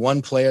trade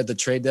one player at the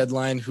trade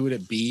deadline, who would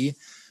it be?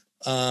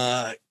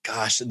 We're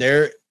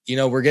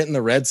getting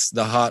the Reds,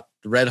 the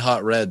red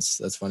hot Reds.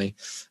 That's funny.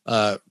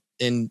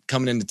 Coming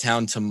into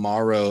town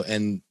tomorrow.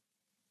 And,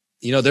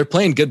 they're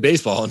playing good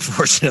baseball.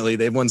 Unfortunately,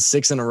 they've won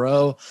 6 in a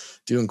row,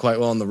 doing quite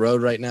well on the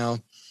road right now.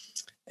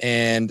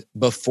 And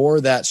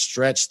before that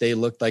stretch, they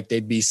looked like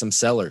they'd be some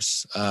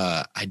sellers.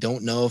 I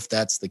don't know if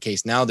that's the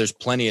case. Now there's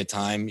plenty of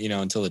time,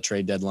 until the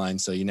trade deadline.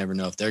 So you never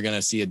know if they're going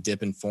to see a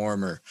dip in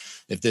form or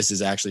if this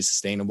is actually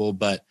sustainable.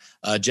 But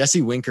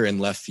Jesse Winker in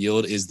left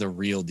field is the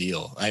real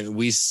deal.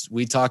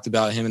 We talked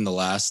about him in the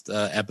last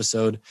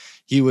episode.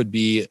 He would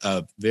be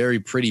a very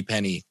pretty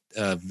penny,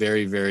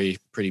 very, very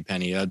pretty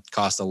penny. It would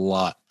cost a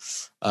lot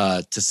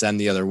to send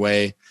the other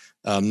way.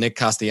 Nick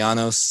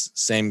Castellanos,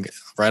 same,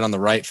 right on the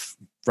right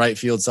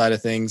field side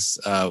of things,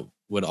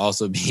 would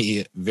also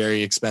be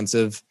very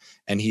expensive,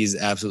 and he's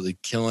absolutely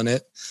killing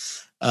it.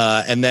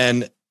 And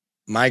then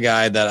my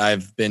guy that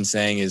I've been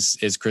saying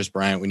is Chris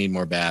Bryant. We need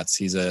more bats.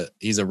 He's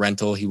a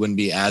rental. He wouldn't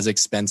be as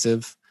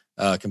expensive.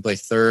 Can play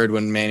third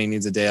when Manny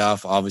needs a day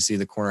off. Obviously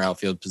the corner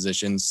outfield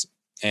positions,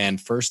 and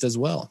first as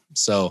well.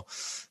 So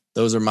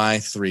those are my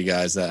 3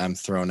 guys that I'm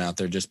throwing out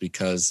there just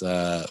because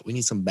we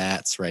need some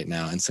bats right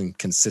now and some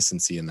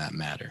consistency in that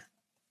matter.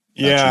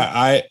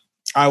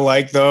 I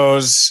like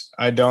those.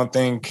 I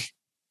think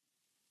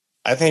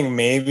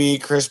maybe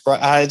Chris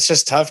Bryant. It's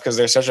just tough because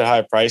there's such a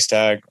high price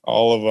tag,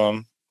 all of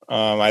them.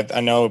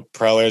 I know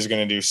Preller is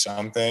going to do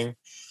something.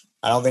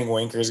 I don't think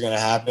Winker is going to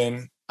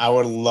happen. I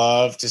would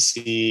love to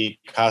see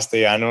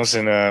Castellanos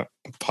in a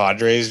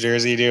Padres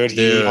jersey, dude.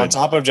 He, on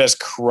top of just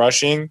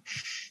crushing,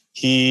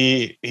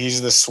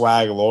 he's the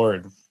swag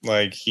lord.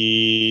 Like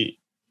he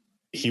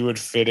would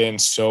fit in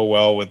so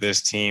well with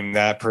this team.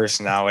 That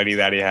personality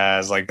that he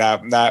has, like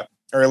that.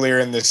 Earlier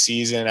in the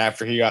season,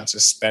 after he got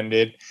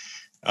suspended,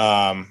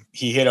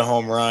 he hit a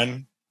home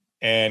run,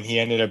 and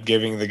he ended up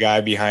giving the guy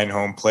behind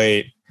home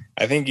plate,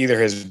 I think, either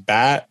his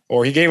bat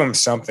or he gave him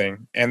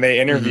something. And they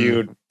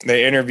interviewed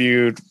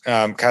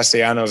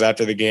Castellanos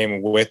after the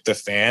game with the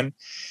fan,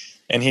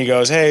 and he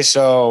goes, "Hey,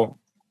 so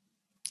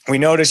we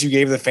noticed you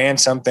gave the fan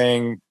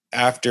something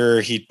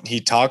after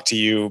he talked to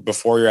you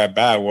before you're at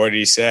bat. What did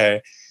he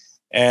say?"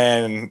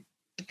 And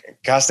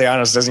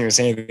Castellanos doesn't even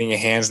say anything. He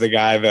hands the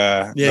guy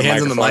the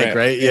hands him the mic,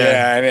 right?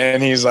 Yeah.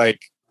 And he's like,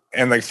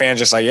 and the fan's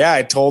just like, "Yeah,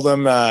 I told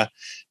him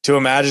to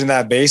imagine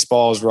that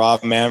baseball is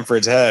Rob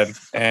Manfred's head."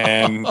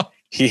 And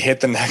he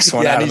hit the next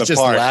one out of the just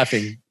park.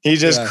 Laughing.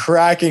 He's just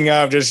cracking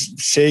up, just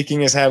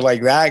shaking his head.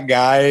 Like, that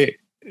guy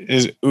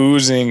is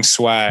oozing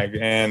swag,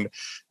 and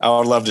I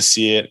would love to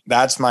see it.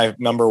 That's my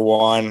number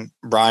 1.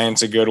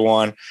 Bryant's a good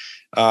one.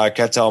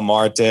 Ketel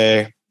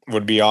Marte.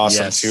 would be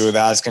awesome Yes. too.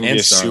 That's going to be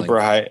a Starling. super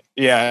high.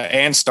 Yeah.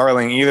 And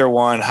Starling, either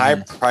one. High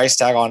price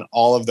tag on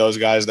all of those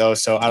guys though.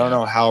 So I don't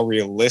know how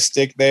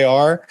realistic they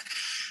are,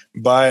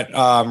 but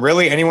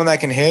really anyone that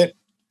can hit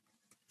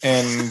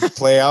and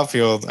play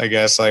outfield, I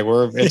guess. Like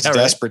it's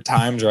desperate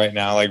times right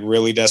now, like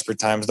really desperate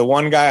times. The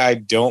one guy I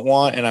don't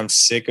want, and I'm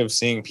sick of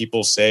seeing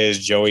people say, is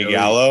Joey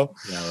Gallo.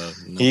 No,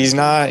 he's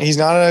not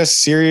a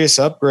serious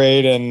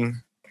upgrade, and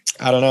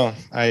I don't know.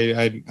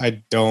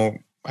 I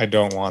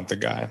don't want the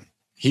guy.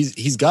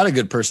 He's got a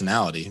good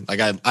personality.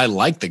 Like I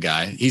like the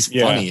guy. He's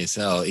funny as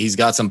hell. He's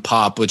got some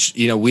pop, which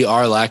we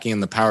are lacking in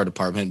the power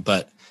department,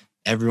 but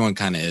everyone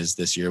kind of is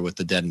this year with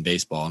the dead in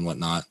baseball and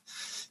whatnot.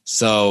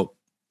 So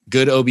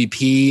good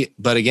OBP,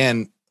 but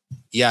again,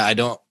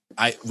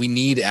 we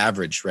need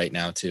average right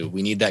now too.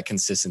 We need that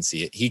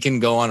consistency. He can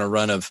go on a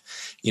run of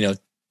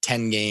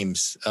 10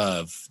 games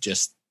of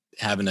just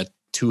having a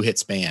 2-hit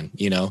span,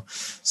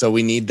 so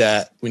we need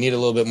that. We need a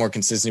little bit more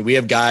consistency. We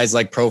have guys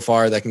like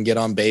Profar that can get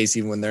on base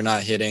even when they're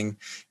not hitting.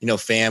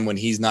 Pham, when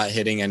he's not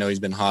hitting, I know he's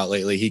been hot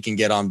lately, he can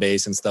get on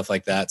base and stuff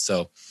like that.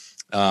 So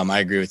I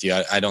agree with you.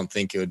 I don't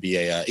think it would be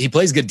he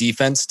plays good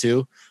defense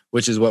too,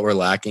 which is what we're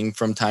lacking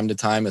from time to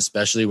time,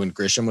 especially when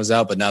Grisham was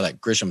out. But now that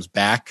Grisham's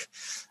back,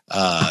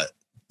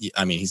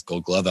 he's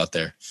Gold Glove out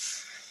there.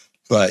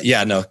 But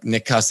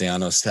Nick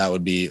Castellanos, that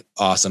would be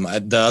awesome.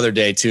 The other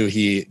day too,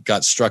 he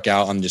got struck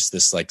out on just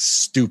this like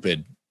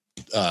stupid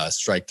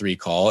strike 3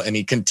 call, and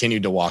he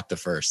continued to walk to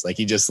first. Like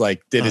he just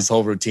did his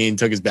whole routine,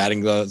 took his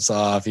batting gloves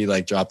off, he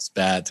dropped his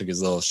bat, took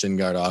his little shin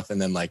guard off,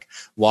 and then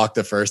walked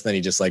to first. Then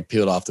he just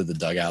peeled off to the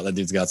dugout. That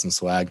dude's got some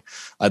swag.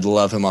 I'd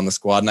love him on the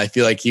squad, and I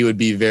feel like he would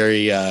be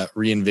very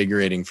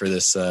reinvigorating for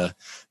this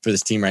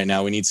team right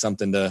now. We need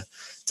something to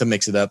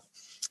mix it up.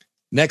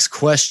 Next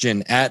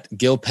question at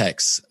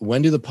Gilpex.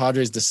 When do the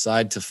Padres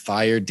decide to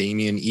fire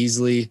Damian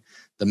Easley?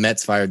 The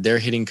Mets fired their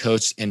hitting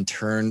coach and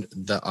turned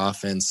the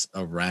offense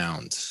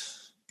around.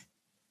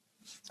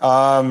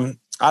 I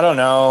don't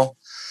know.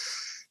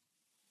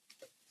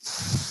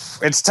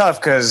 It's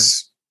tough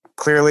because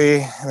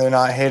clearly they're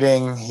not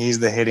hitting. He's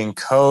the hitting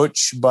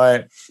coach,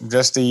 but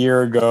just a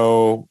year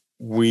ago,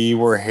 we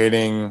were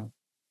hitting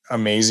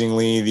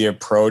amazingly. The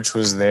approach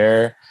was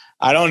there.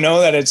 I don't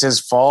know that it's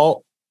his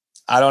fault.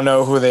 I don't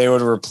know who they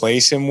would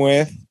replace him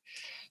with.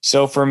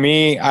 So for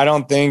me, I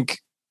don't think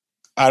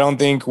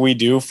we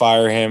do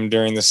fire him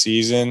during the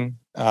season.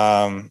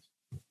 But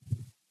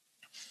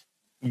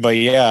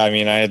yeah,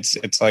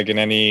 it's like in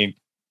any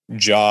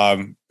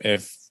job,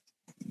 if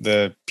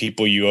the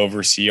people you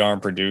oversee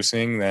aren't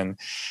producing, then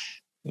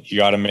you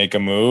got to make a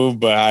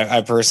move. But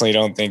I personally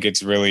don't think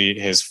it's really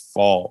his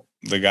fault.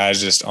 The guys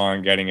just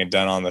aren't getting it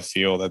done on the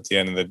field at the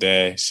end of the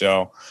day.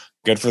 So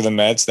good for the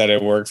Mets that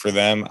it worked for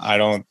them. I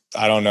don't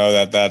know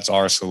that that's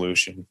our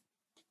solution.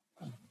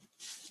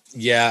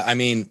 Yeah,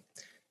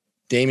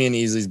 Damian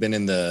Easley's been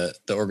in the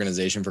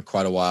organization for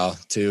quite a while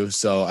too,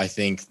 so I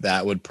think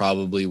that would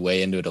probably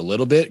weigh into it a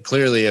little bit.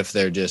 Clearly, if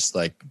they're just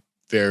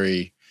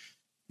very,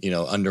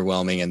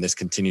 underwhelming and this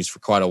continues for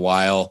quite a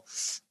while,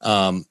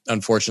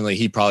 unfortunately,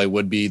 he probably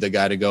would be the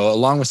guy to go,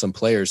 along with some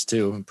players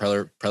too.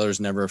 Preller's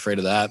never afraid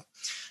of that.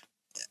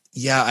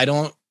 Yeah, I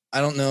don't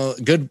know.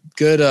 Good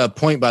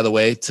point, by the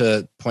way,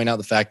 to point out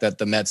the fact that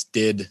the Mets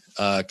did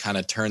kind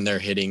of turn their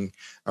hitting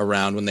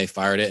around when they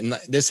fired it. And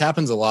this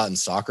happens a lot in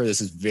soccer.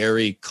 This is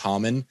very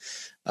common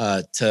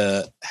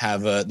to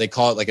have they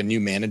call it a new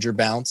manager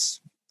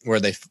bounce, where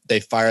they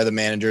fire the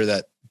manager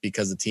that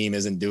because the team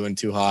isn't doing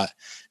too hot.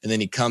 And then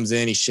he comes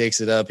in, he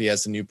shakes it up. He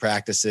has some new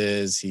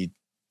practices. He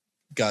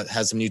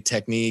has some new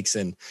techniques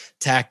and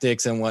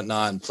tactics and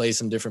whatnot, and plays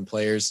some different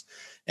players.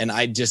 And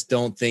I just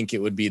don't think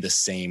it would be the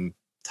same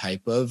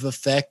type of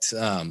effect.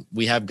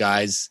 We have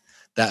guys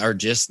that are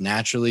just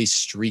naturally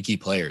streaky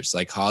players.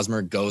 Like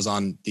Hosmer goes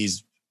on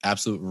these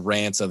absolute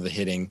rants of the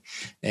hitting,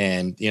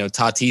 and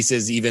Tatis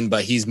is even,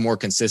 but he's more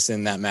consistent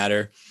in that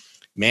matter.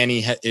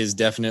 Manny is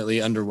definitely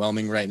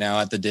underwhelming right now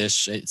at the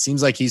dish. It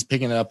seems like he's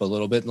picking it up a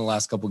little bit in the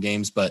last couple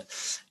games, but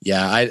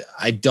yeah,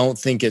 I don't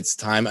think it's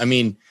time.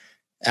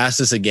 Ask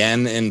this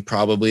again in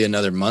probably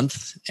another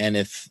month, and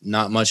if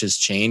not much has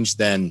changed,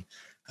 then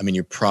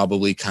you're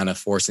probably kind of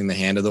forcing the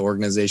hand of the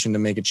organization to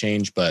make a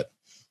change, but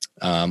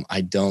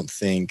I don't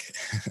think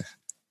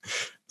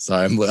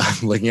sorry, I'm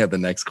looking at the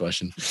next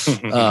question.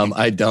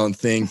 I don't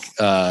think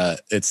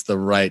it's the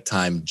right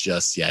time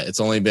just yet. It's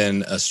only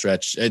been a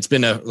stretch. It's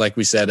been like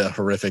we said, a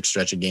horrific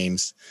stretch of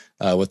games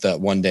with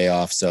that one day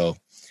off. So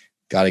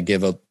got to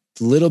give a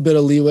little bit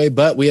of leeway,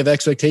 but we have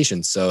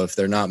expectations. So if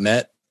they're not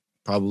met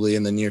probably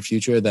in the near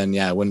future, then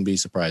yeah, I wouldn't be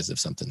surprised if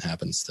something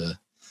happens to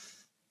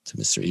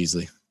Mr.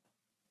 Easley.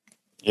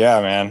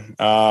 Yeah,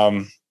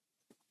 man.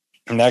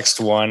 Next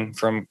one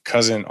from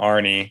cousin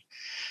Arnie.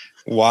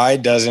 Why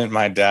doesn't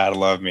my dad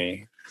love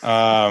me?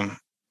 Arnie,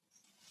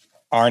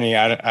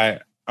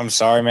 I'm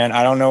sorry, man.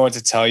 I don't know what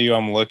to tell you.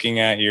 I'm looking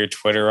at your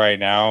Twitter right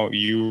now.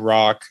 You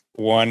rock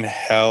one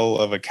hell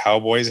of a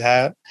Cowboys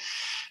hat.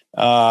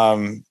 So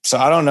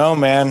I don't know,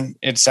 man.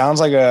 It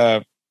sounds like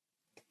a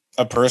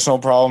a personal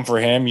problem for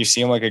him. You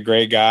seem like a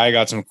great guy,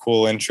 got some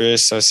cool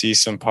interests. I see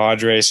some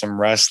Padres, some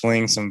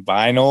wrestling, some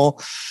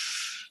vinyl.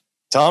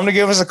 Tell him to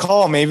give us a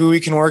call. Maybe we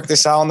can work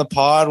this out on the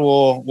pod.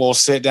 We'll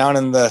sit down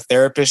in the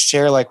therapist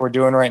chair like we're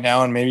doing right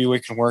now, and maybe we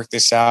can work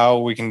this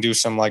out. We can do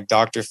some like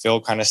Dr. Phil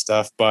kind of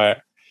stuff.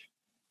 But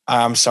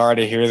I'm sorry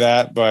to hear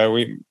that, but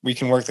we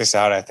can work this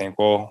out. I think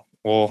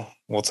we'll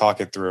talk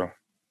it through.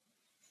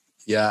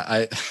 Yeah,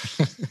 I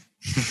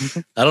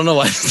don't know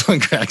why this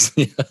one cracks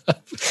me up,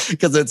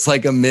 because it's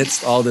like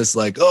amidst all this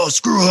like, oh,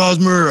 screw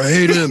Hosmer, I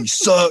hate him, he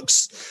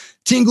sucks.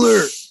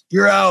 Tingler,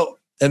 you're out.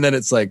 And then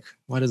it's like,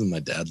 why doesn't my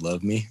dad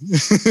love me?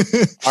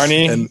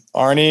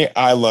 Arnie,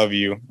 I love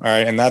you. All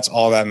right. And that's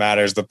all that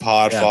matters. The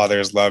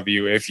Padfathers love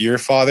you. If your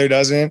father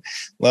doesn't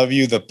love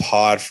you, the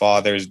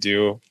Padfathers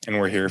do. And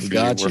we're here for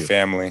you. We're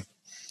family.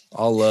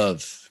 All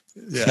love.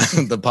 Yeah.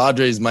 The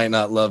Padres might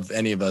not love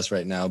any of us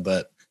right now,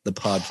 but the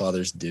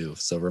Padfathers do.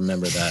 So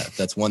remember that.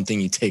 That's one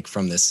thing you take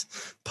from this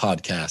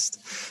podcast.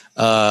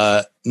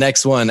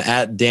 Next one,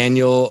 at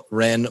Daniel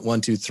Wren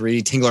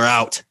 123, Tingler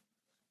out.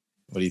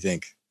 What do you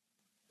think?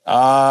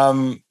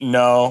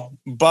 No,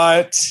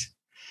 but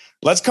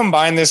let's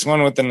combine this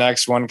one with the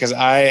next one, because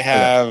I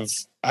have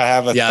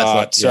a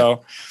thought.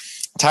 So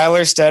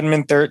Tyler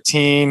Steadman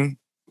 13,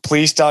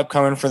 please stop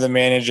coming for the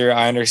manager.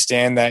 I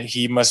understand that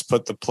he must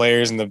put the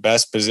players in the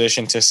best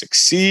position to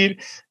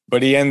succeed,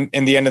 but in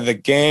the end,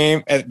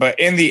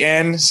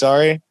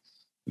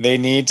 they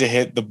need to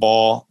hit the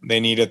ball. They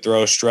need to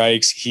throw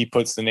strikes. He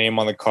puts the name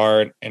on the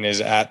card and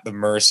is at the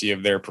mercy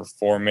of their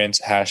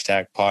performance.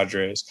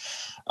 #Padres.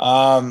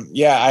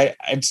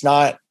 It's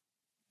not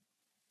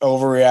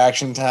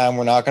overreaction time.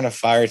 We're not going to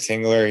fire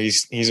Tingler.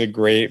 He's a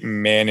great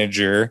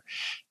manager,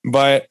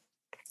 but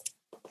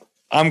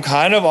I'm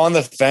kind of on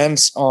the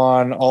fence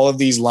on all of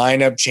these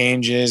lineup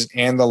changes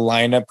and the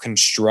lineup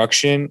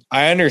construction.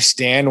 I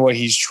understand what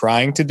he's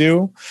trying to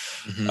do.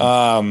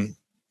 Mm-hmm.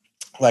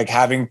 Like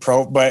having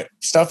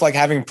stuff like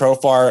having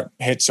Profar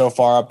hit so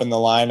far up in the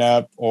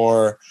lineup,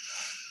 or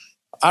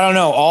I don't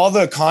know, all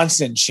the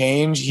constant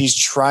change. He's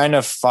trying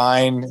to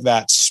find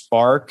that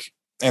spark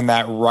and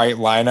that right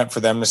lineup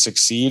for them to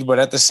succeed. But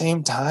at the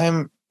same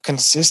time,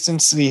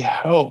 consistency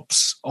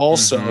helps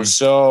also. Mm-hmm.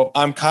 So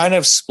I'm kind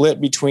of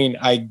split between,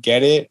 I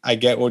get it. I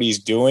get what he's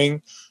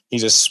doing.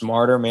 He's a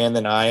smarter man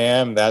than I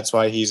am. That's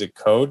why he's a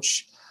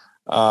coach.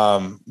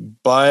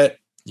 But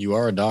you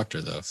are a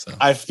doctor though. So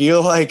I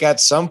feel like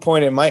at some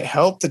point it might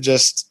help to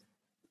just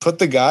put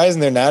the guys in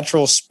their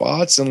natural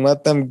spots and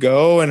let them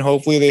go, and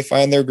hopefully they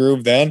find their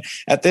groove then.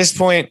 At this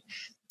point,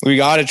 we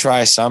got to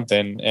try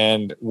something,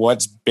 and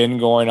what's been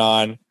going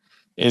on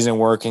isn't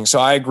working. So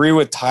I agree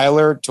with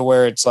Tyler to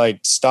where it's like,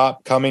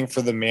 stop coming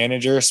for the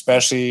manager,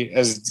 especially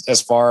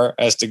as far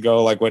as to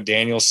go like what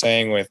Daniel's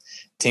saying with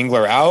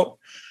Tingler out.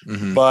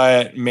 Mm-hmm.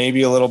 But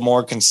maybe a little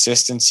more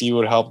consistency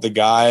would help the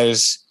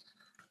guys.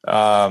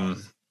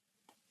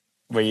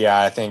 But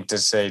yeah, I think to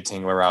say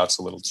Tingler out's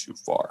a little too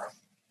far.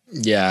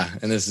 Yeah,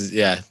 and this is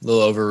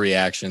little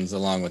overreactions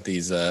along with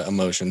these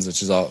emotions,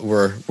 which is all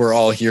we're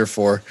all here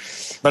for.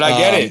 But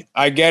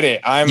I get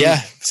it.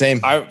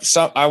 Same.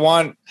 I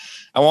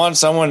want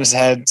someone's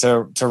head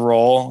to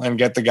roll and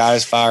get the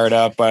guys fired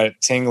up, but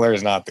Tingler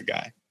is not the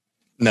guy.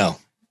 No,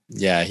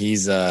 yeah,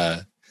 he's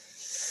I'm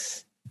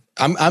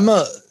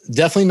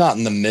definitely not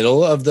in the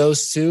middle of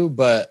those two,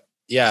 but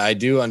yeah, I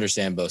do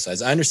understand both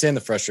sides. I understand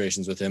the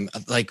frustrations with him.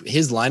 Like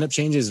his lineup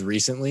changes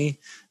recently,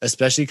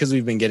 especially because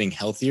we've been getting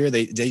healthier.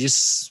 They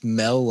just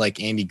smell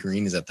like Andy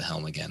Green is at the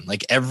helm again.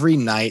 Like every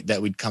night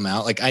that we'd come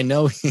out, like I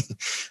know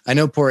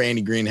poor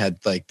Andy Green had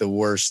like the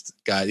worst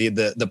guy,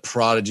 the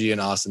prodigy in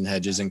Austin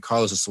Hedges, and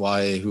Carlos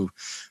Aswaye, who,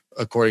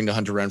 according to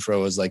Hunter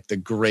Renfroe, was like the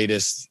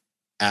greatest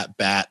at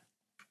bat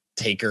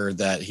taker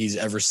that he's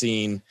ever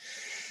seen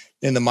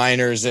in the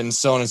minors, and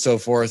so on and so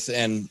forth.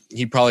 And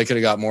he probably could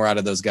have got more out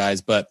of those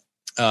guys, but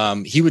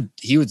he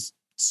would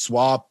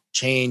swap,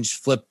 change,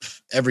 flip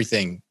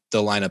everything,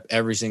 the lineup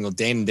every single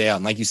day in and day out.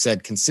 And like you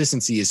said,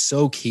 consistency is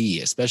so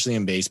key, especially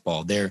in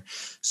baseball. They're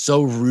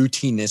so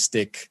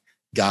routinistic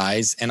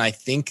guys. And I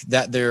think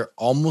that they're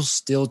almost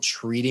still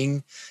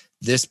treating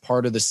this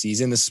part of the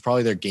season. This is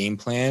probably their game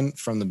plan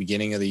from the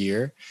beginning of the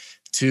year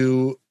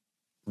to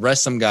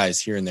rest some guys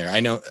here and there. I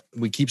know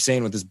we keep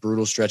saying with this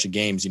brutal stretch of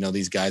games,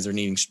 these guys are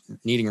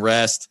needing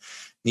rest,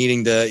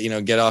 needing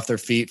to, get off their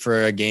feet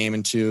for a game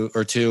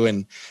or two.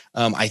 And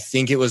I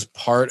think it was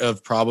part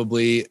of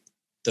probably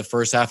the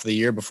first half of the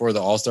year before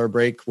the All-Star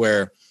break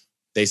where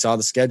they saw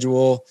the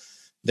schedule.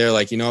 They're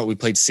like, we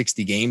played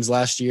 60 games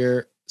last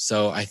year.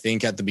 So I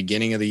think at the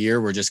beginning of the year,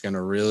 we're just going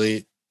to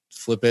really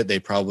flip it. They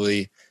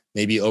probably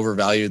maybe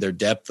overvalue their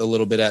depth a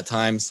little bit at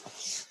times.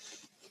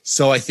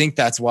 So I think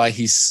that's why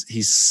he's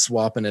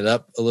swapping it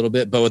up a little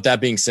bit. But with that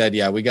being said,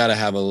 yeah, we got to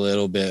have a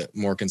little bit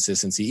more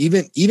consistency.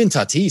 Even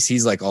Tatis,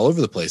 he's like all over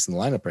the place in the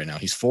lineup right now.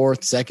 He's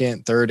fourth,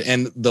 second, third.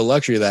 And the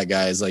luxury of that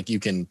guy is like you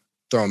can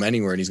throw him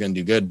anywhere and he's going to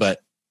do good,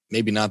 but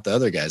maybe not the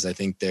other guys. I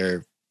think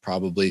they're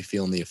probably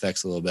feeling the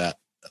effects a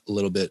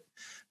little bit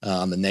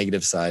on the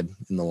negative side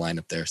in the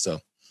lineup there. So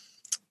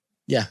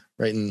yeah,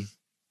 right in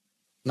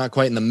not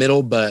quite in the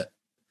middle, but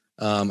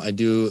I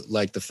do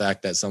like the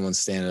fact that someone's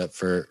standing up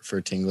for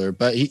Tingler.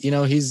 But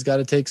he's got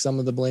to take some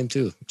of the blame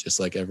too, just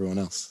like everyone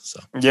else. So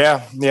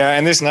yeah,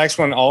 and this next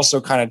one also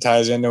kind of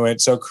ties into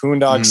it. So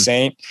Coondog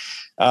Saint,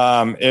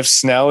 if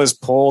Snell is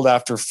pulled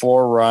after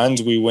 4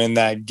 runs, we win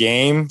that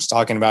game. He's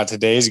talking about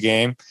today's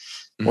game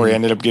where he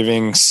ended up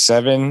giving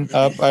 7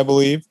 up, I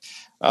believe.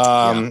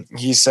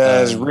 He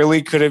says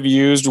really could have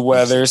used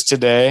Weathers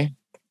today,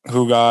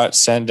 who got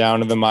sent down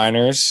to the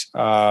minors,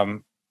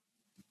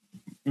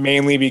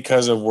 mainly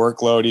because of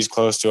workload. He's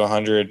close to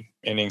 100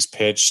 innings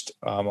pitched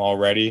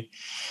already.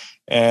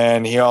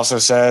 And he also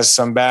says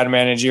some bad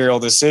managerial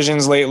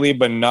decisions lately,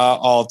 but not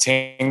all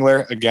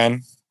Tingler.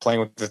 Again, playing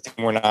with the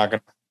thing, we're not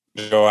going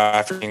to go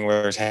after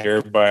Tingler's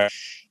here, but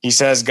he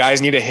says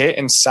guys need to hit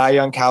and Cy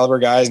Young caliber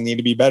guys need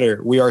to be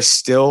better. We are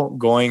still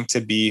going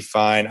to be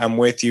fine. I'm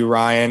with you,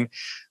 Ryan.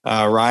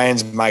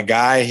 Ryan's my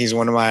guy. He's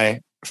one of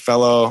my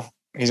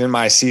he's in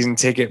my season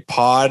ticket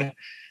pod.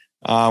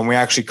 We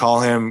actually call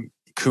him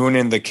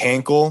Coonan the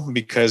Cankle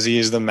because he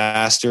is the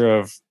master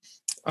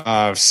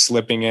of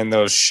slipping in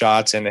those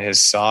shots into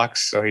his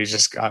socks. So he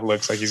just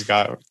looks like he's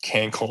got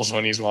cankles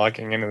when he's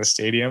walking into the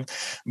stadium.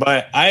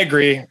 But I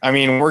agree. I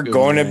mean, we're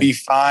going to be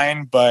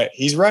fine, but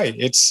he's right.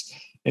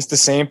 It's the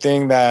same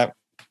thing that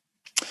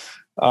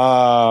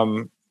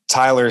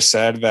Tyler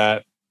said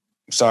that.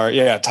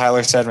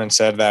 Tyler Sedman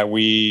said that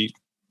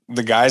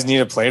the guys need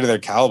to play to their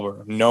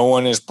caliber. No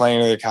one is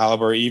playing to their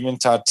caliber. Even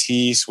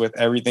Tatis, with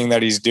everything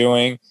that he's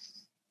doing,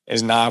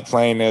 is not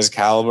playing to his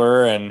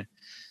caliber. And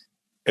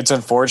it's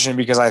unfortunate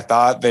because I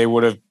thought they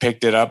would have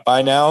picked it up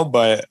by now.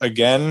 But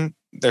again,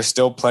 there's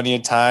still plenty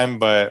of time.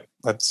 But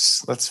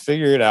let's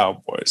figure it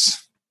out, boys.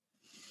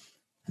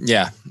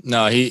 Yeah,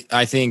 no,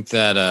 I think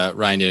that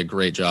Ryan did a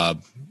great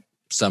job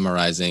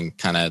summarizing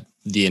kind of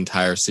the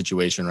entire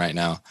situation right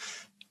now.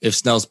 If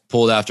Snell's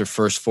pulled after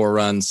first 4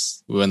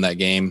 runs, we win that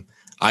game.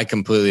 I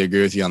completely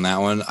agree with you on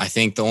that one. I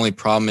think the only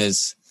problem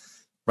is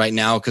right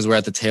now, because we're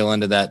at the tail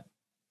end of that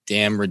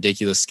damn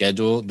ridiculous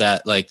schedule,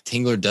 that like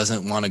Tingler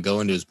doesn't want to go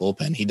into his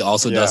bullpen. He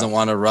also doesn't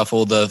want to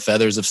ruffle the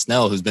feathers of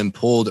Snell, who's been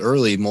pulled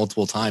early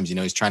multiple times.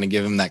 He's trying to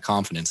give him that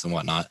confidence and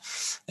whatnot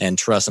and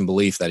trust and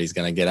belief that he's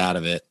going to get out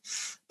of it.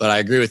 But I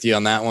agree with you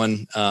on that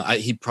one.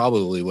 He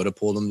probably would have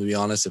pulled him, to be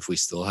honest, if we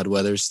still had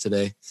Weathers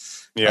today.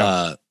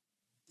 Yeah.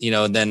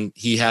 Then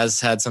he has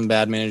had some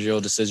bad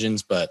managerial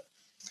decisions, but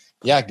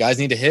yeah, guys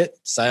need to hit.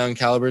 Cy Young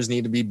calibers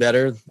need to be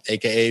better,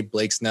 AKA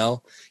Blake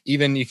Snell.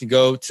 Even you could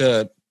go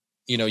to,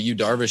 Yu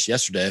Darvish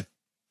yesterday.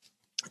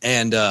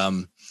 And,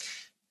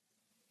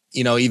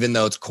 even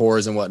though it's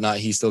cores and whatnot,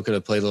 he still could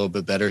have played a little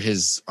bit better.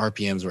 His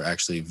RPMs were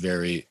actually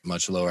very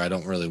much lower. I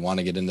don't really want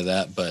to get into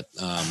that, but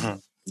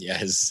yeah,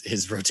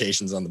 his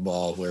rotations on the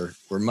ball were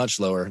much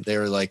lower. They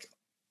were like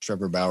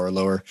Trevor Bauer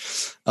lower.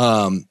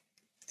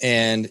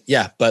 And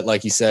yeah, but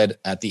like you said,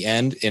 at the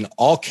end, in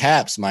all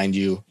caps, mind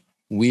you,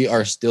 we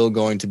are still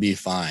going to be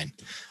fine.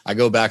 I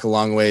go back a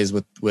long ways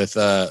with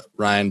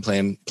Ryan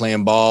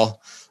playing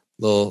ball,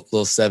 little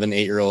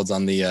 7-8-year-olds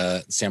on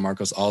the San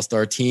Marcos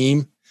All-Star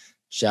team.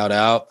 Shout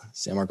out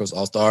San Marcos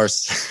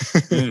All-Stars.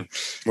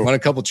 Won a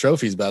couple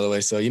trophies, by the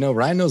way. So,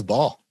 Ryan knows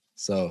ball.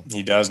 So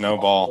he does know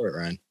ball.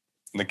 Ryan.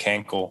 The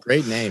Cankle.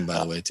 Great name,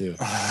 by the way, too.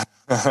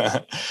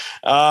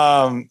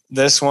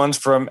 This one's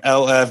from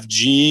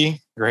LFG.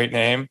 Great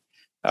name.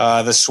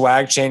 The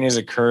swag chain is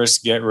a curse.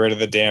 Get rid of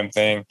the damn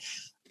thing.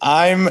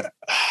 I'm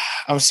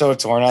so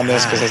torn on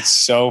this because it's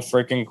so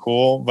freaking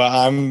cool, but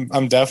I'm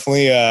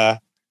definitely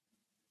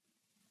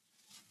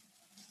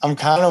I'm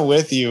kind of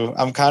with you.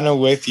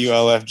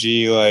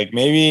 LFG. Like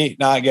maybe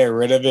not get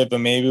rid of it, but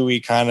maybe we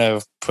kind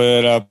of put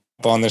it up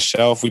on the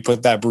shelf. We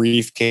put that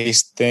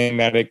briefcase thing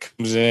that it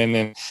comes in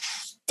and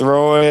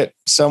throw it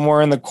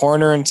somewhere in the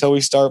corner until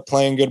we start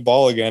playing good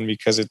ball again,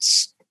 because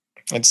it's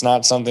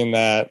not something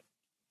that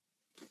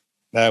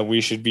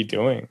we should be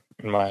doing,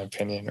 in my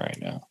opinion, right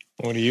now.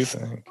 What do you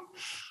think?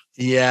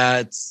 Yeah,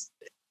 it's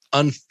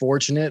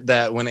unfortunate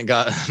that when it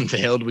got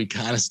unveiled, we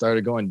kind of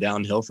started going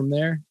downhill from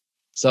there.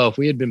 So if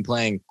we had been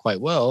playing quite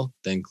well,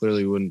 then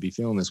clearly we wouldn't be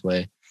feeling this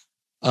way.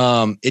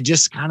 It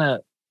just kind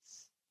of,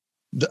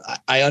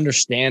 I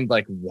understand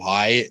like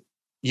why,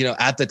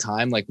 at the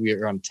time, like we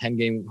were on a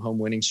 10-game home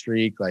winning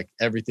streak, like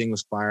everything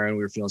was firing.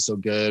 We were feeling so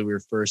good. We were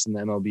first in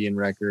the MLB in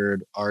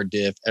record, our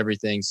diff,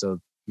 everything. So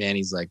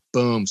Manny's like,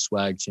 boom,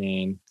 swag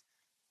chain.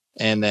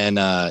 And then,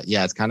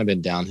 it's kind of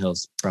been downhill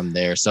from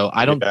there. So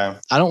I don't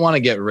want to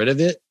get rid of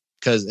it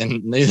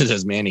and neither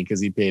does Manny, because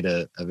he paid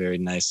a very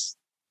nice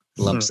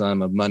lump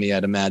sum of money,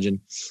 I'd imagine,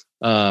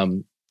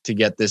 to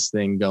get this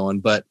thing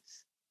going. But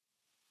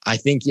I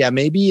think,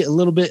 maybe a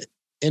little bit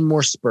in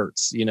more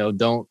spurts,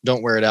 don't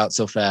wear it out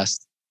so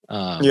fast.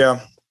 At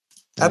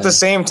the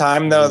same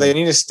time, though, they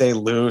need to stay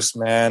loose,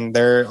 man.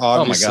 They're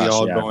obviously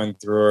going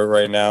through it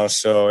right now.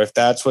 So if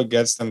that's what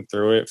gets them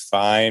through it,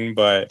 fine.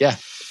 But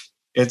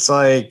it's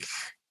like,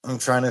 I'm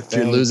trying to think. If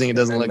you're losing, it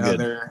doesn't look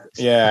good.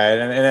 Yeah,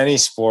 in any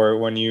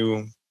sport,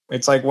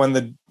 it's like when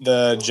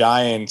the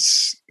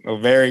Giants a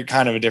very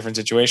kind of a different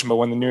situation. But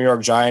when the New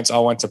York Giants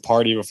all went to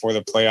party before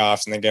the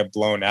playoffs and they get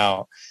blown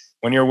out,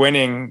 when you're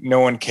winning, no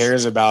one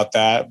cares about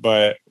that,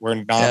 but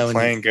we're not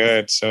playing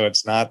good. So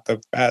it's not the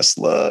best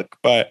look,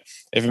 but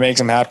if it makes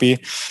them happy,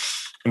 it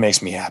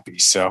makes me happy.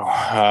 So,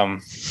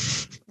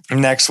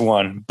 next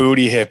one,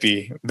 Booty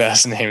Hippie,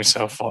 best name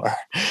so far.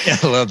 Yeah,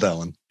 I love that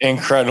one.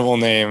 Incredible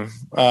name.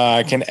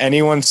 Can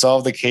anyone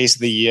solve the case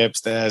of the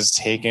yips that has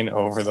taken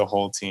over the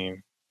whole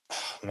team?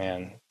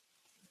 Man,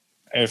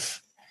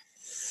 if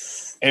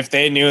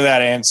they knew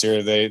that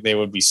answer, they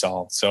would be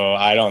solved. So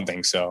I don't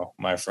think so,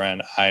 my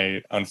friend.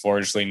 I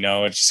unfortunately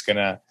know they're just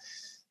gonna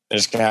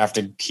have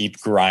to keep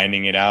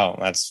grinding it out.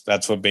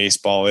 That's what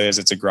baseball is.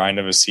 It's a grind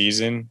of a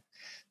season.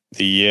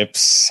 The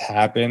yips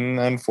happen,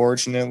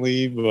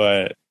 unfortunately,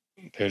 but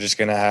they're just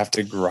gonna have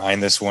to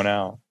grind this one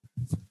out.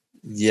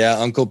 Yeah,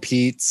 Uncle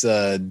Pete's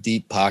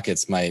deep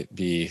pockets might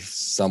be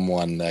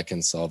someone that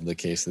can solve the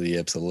case of the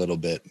yips a little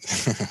bit,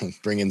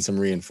 bring in some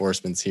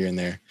reinforcements here and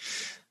there.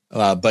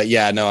 But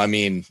yeah, no, I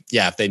mean,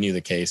 yeah, if they knew the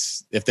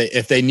case,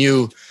 if they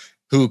knew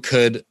who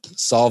could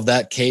solve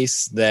that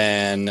case,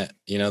 then,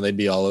 they'd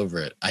be all over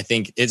it. I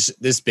think it's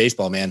this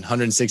baseball, man,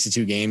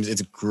 162 games.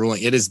 It's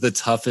grueling. It is the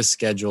toughest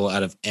schedule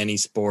out of any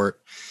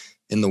sport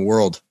in the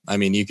world. I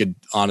mean, you could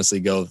honestly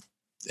go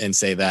and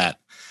say that.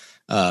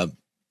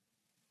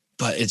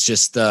 But it's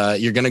just,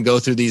 you're going to go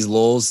through these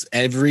lulls.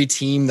 Every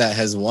team that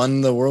has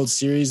won the World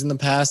Series in the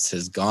past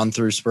has gone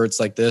through spurts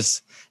like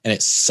this, and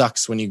it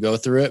sucks when you go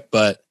through it.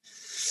 But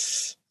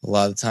a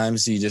lot of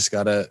times you just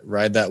got to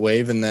ride that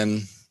wave and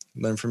then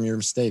learn from your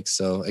mistakes.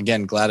 So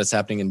again, glad it's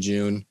happening in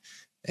June.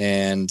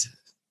 And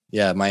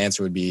yeah, my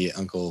answer would be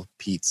Uncle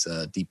Pete's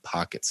deep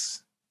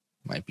pockets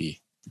might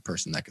be the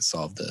person that could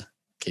solve the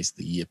case of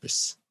the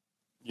yippers.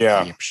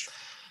 Yeah. Yips.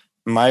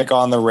 Mike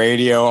on the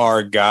radio,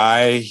 our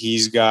guy,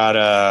 he's got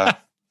a...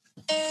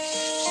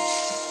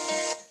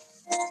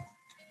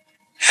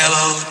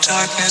 Hello,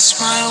 darkness,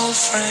 my old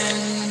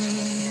friend.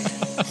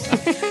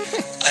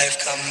 I've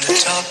come to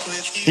talk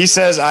with you. He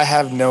says, I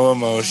have no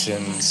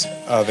emotions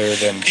other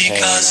than pain.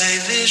 Because a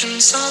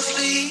vision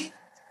softly.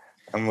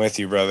 I'm with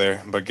you,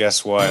 brother. But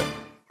guess what?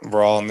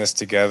 We're all in this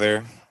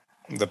together.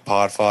 The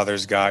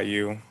Padfathers got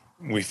you.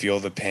 We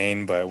feel the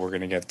pain, but we're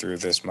going to get through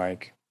this,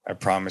 Mike. I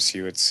promise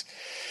you,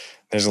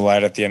 there's a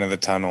light at the end of the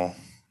tunnel,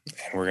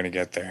 and we're going to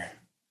get there.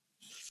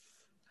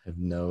 I have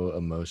no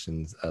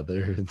emotions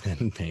other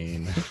than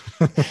pain.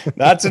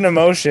 That's an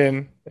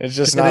emotion. It's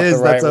just not the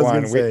right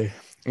one.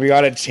 We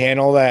got to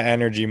channel that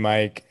energy,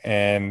 Mike,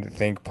 and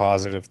think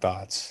positive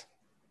thoughts.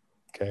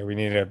 Okay, we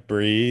need to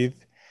breathe,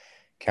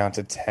 count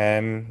to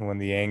 10 when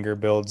the anger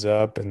builds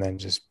up, and then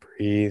just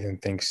breathe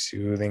and think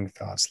soothing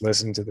thoughts.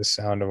 Listen to the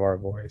sound of our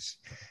voice,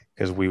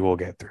 because we will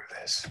get through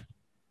this.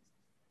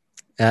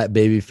 At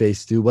Babyface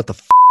Stu, what the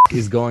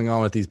is going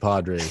on with these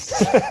Padres?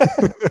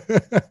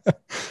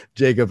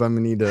 Jacob, I'm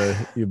gonna need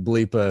you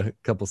bleep a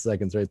couple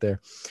seconds right there.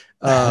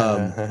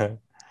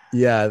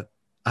 Yeah,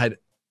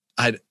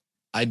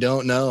 I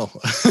don't know.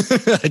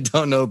 I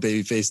don't know,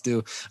 Babyface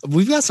Stu.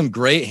 We've got some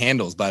great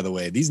handles, by the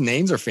way. These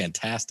names are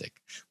fantastic.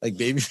 Like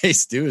Babyface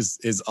Stu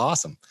is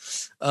awesome.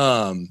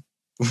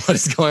 What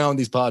is going on with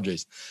these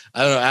Padres?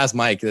 I don't know. Ask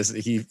Mike.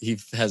 He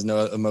has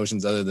no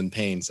emotions other than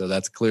pain. So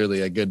that's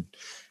clearly a good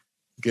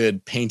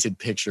painted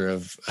picture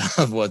of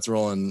what's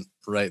rolling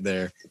right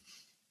there.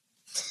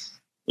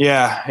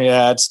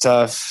 Yeah, it's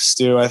tough,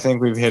 Stu. I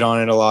think we've hit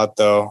on it a lot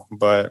though,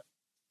 but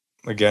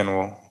again,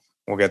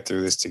 we'll get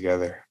through this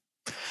together.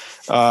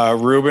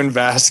 Ruben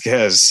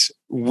Vasquez,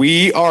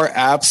 we are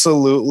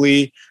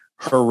absolutely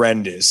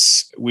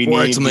horrendous. We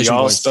need the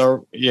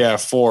All-Star. Yeah,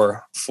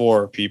 four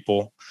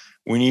people.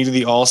 We need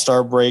the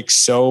All-Star break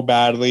so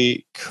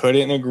badly.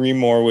 Couldn't agree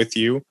more with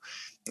you.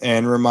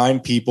 And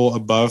remind people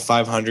above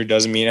 500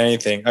 doesn't mean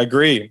anything. I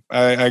agree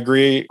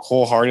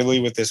wholeheartedly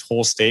with this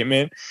whole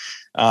statement.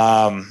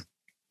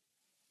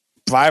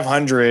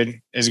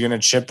 500 is going to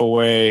chip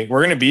away. We're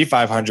going to be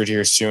 500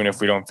 here soon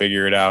if we don't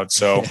figure it out.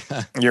 So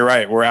You're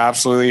right. We're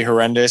absolutely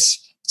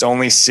horrendous. It's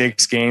only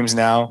 6 games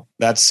now.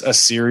 That's a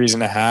series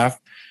and a half.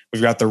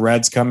 We've got the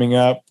Reds coming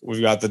up. We've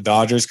got the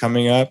Dodgers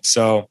coming up.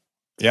 So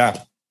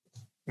yeah,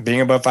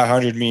 being above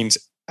 500 means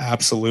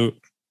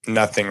absolute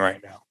nothing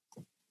right now.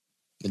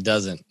 It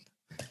doesn't.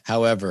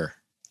 However,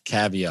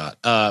 caveat.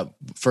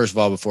 First of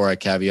all, before I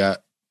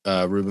caveat,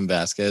 Ruben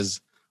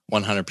Vasquez,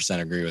 100%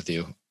 agree with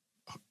you.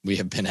 We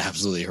have been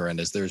absolutely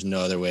horrendous. There's no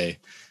other way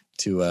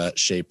to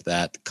shape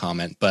that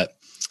comment. But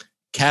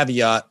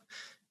caveat,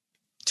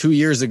 2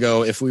 years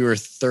ago, if we were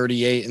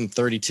 38 and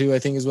 32, I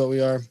think is what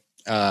we are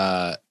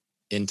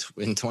in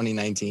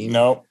 2019.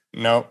 Nope.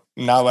 Not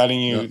letting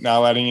you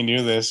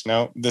do this.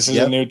 No, this is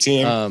a new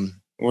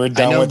team. We're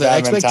done with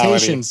that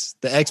mentality.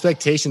 The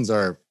expectations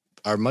are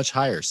much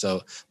higher.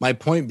 So my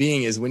point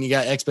being is when you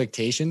got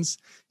expectations,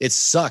 it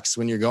sucks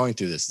when you're going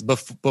through this.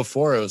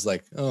 Before it was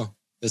like, oh,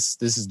 this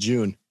is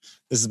June.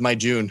 This is my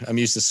June. I'm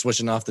used to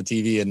switching off the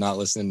TV and not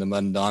listening to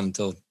Mud and Dawn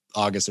until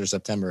August or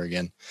September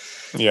again.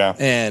 Yeah.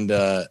 And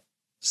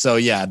so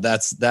yeah,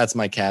 that's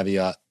my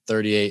caveat.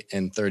 38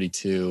 and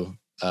 32.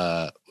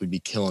 we'd be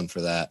killing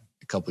for that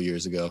a couple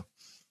years ago.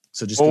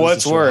 So just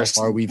what's worse?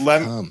 How far we've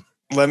come.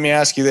 Let me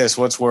ask you this: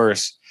 what's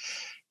worse?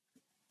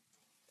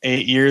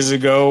 8 years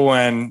ago,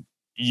 when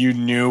you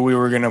knew we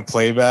were going to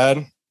play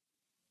bad,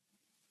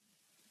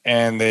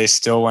 and they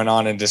still went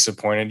on and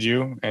disappointed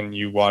you, and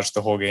you watched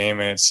the whole game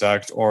and it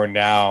sucked, or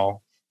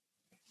now,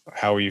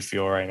 how will you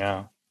feel right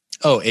now?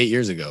 Oh, 8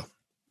 years ago.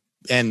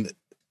 And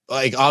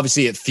like,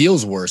 obviously it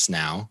feels worse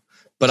now,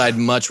 but I'd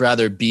much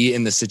rather be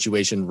in the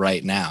situation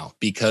right now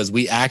because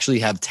we actually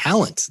have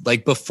talent.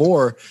 Like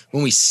before,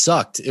 when we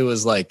sucked, it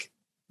was like,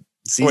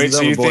 wait,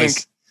 so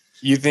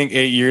you think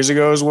 8 years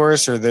ago is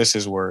worse or this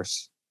is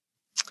worse?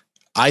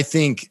 I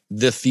think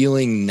the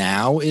feeling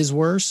now is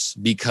worse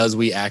because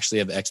we actually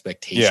have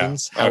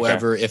expectations. Yeah, okay.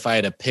 However, if I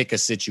had to pick a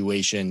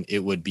situation,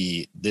 it would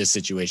be this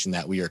situation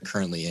that we are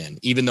currently in,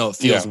 even though it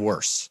feels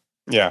worse.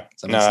 Yeah.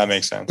 That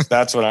makes sense.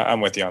 That's what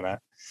I'm with you on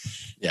that.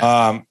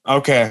 Yeah.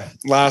 Okay.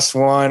 Last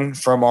one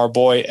from our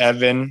boy,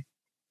 Evan.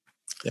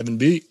 Evan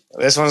B.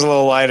 This one's a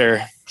little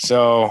lighter.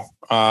 So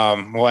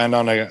we'll end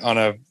on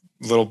a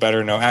little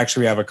better note.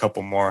 Actually, we have a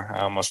couple more I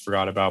almost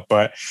forgot about,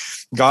 but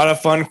got a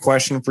fun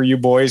question for you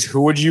boys.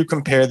 Who would you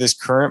compare this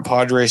current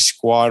Padres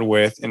squad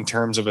with in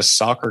terms of a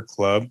soccer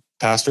club,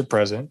 past or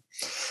present?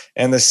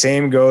 And the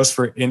same goes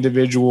for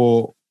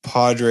individual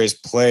Padres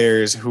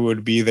players who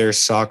would be their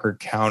soccer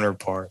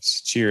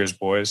counterparts. Cheers,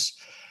 boys.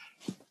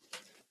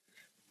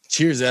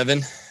 Cheers,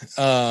 Evan.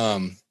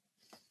 Well,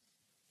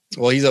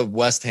 he's a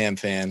West Ham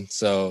fan,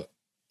 so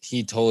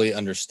he totally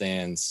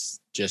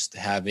understands just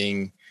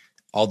having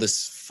all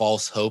this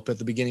false hope at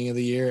the beginning of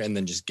the year and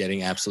then just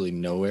getting absolutely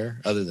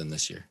nowhere other than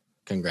this year.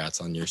 Congrats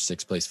on your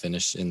 6th place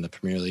finish in the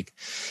Premier League.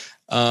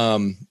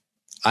 I'm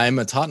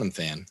a Tottenham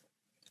fan,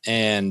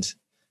 and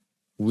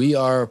we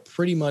are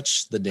pretty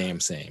much the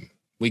damn same.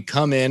 We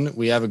come in,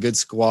 we have a good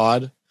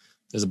squad.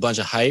 There's a bunch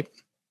of hype,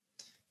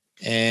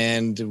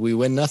 and we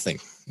win nothing.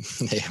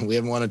 We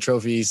haven't won a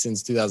trophy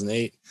since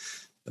 2008.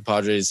 The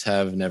Padres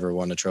have never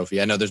won a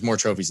trophy. I know there's more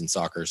trophies in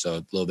soccer, so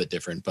a little bit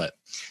different. But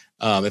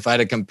if I had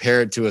to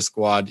compare it to a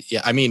squad,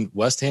 yeah, I mean,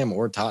 West Ham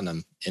or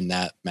Tottenham in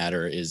that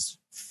matter is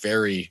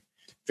very,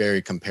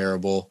 very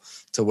comparable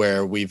to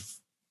where we've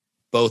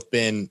both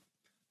been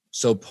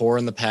so poor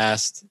in the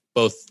past,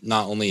 both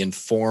not only in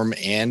form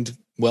and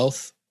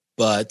wealth,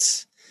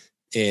 but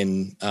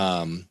in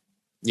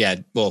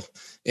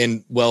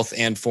in wealth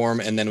and form.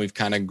 And then we've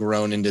kind of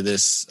grown into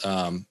this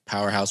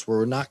powerhouse where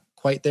we're not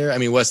quite there. I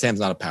mean, West Ham's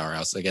not a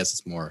powerhouse. I guess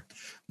it's more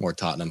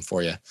Tottenham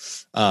for you.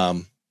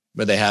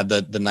 But they have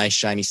the nice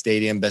shiny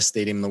stadium, best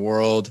stadium in the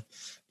world.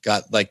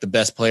 Got like the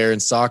best player in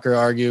soccer,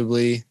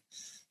 arguably.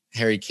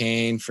 Harry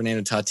Kane,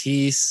 Fernando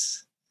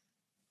Tatis.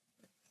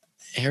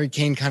 Harry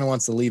Kane kind of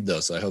wants to leave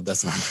though, so I hope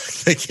that's not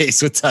the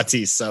case with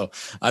Tatis. So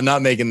I'm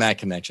not making that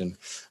connection.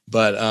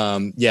 But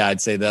yeah, I'd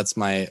say that's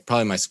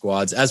probably my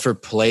squads. As for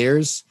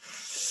players,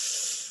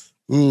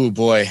 ooh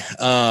boy.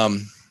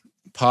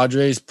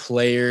 Padres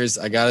players,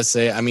 I gotta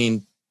say, I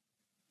mean,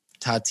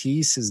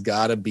 Tatis has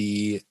got to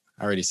be.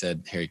 I already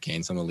said Harry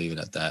Kane, so I'm gonna leave it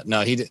at that.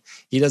 No, he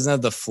doesn't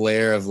have the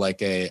flair of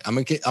like I'm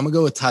gonna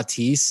go with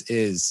Tatis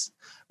is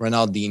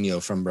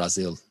Ronaldinho from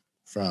Brazil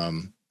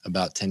from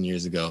about 10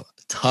 years ago.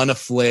 A ton of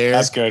flair.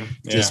 That's good.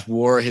 Yeah. Just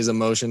wore his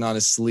emotion on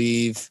his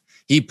sleeve.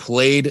 He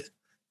played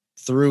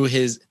through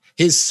his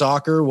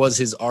soccer was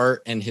his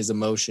art and his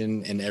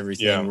emotion and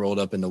everything rolled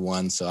up into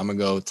one. So I'm gonna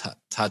go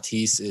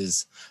Tatis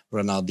is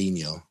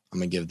Ronaldinho. I'm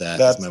gonna give that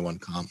as my one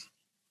comp.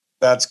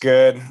 That's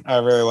good. I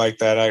really like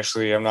that.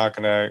 Actually, I'm not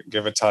going to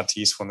give a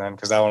Tatis one then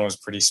because that one was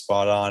pretty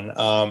spot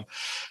on.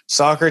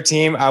 Soccer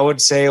team, I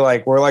would say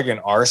like we're like an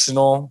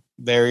Arsenal,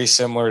 very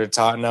similar to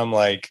Tottenham.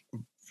 Like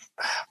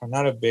we're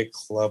not a big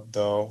club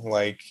though.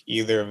 Like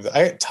either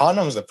of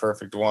Tottenham's the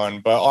perfect one,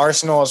 but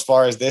Arsenal, as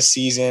far as this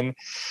season,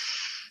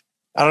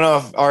 I don't know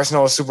if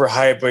Arsenal is super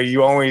hype, but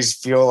you always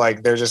feel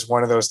like they're just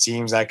one of those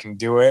teams that can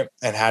do it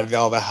and have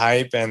all the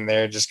hype, and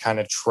they're just kind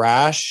of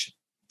trash.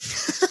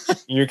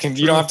 You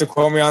don't have to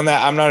quote me on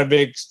that. I'm not a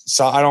big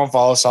I don't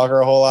follow soccer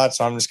a whole lot,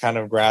 so I'm just kind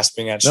of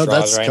grasping at straws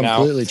right now. That's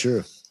completely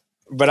true.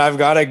 But I've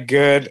got a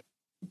good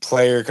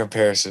player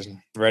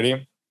comparison.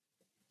 Ready?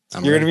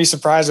 You're going to be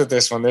surprised with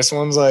this one. This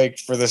one's like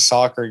for the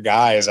soccer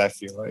guys, I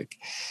feel like.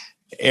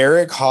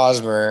 Eric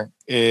Hosmer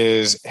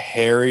is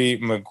Harry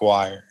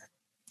Maguire.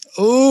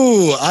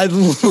 Ooh, I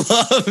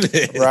love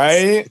it.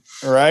 Right?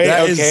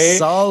 That is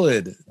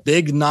solid.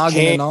 Big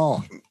noggin and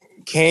all.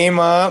 Came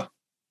up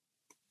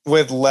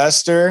with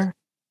Leicester,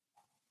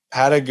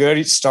 had a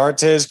good start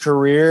to his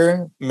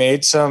career,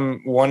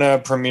 won a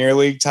Premier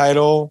League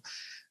title,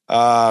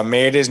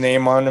 made his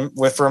name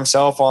for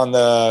himself on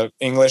the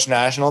English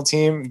national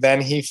team. Then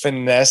he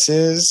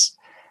finesses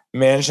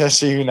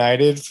Manchester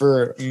United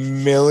for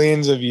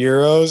millions of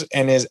euros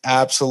and is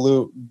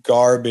absolute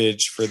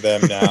garbage for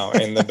them now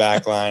in the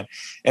back line.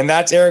 And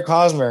that's Eric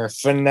Hosmer,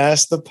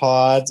 finesse the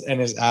pods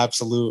and is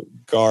absolute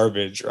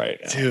garbage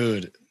right now.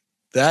 Dude,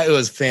 that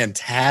was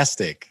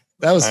fantastic.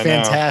 That was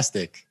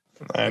fantastic.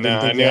 I know.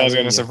 I knew I was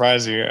going to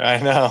surprise you.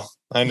 I know.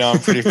 I know. I'm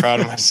pretty proud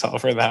of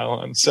myself for that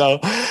one. So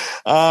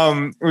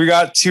we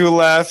got 2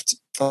 left.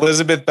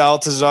 Elizabeth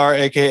Baltazar,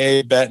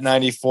 a.k.a.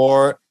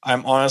 Bet94.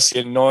 I'm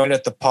honestly annoyed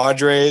at the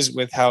Padres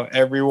with how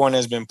everyone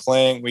has been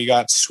playing. We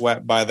got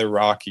swept by the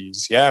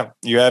Rockies. Yeah,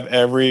 you have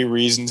every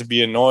reason to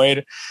be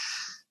annoyed.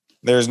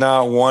 There's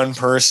not one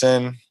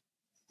person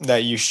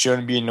that you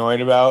shouldn't be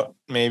annoyed about,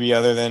 maybe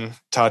other than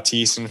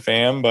Tatis and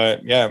Pham.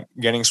 But, yeah,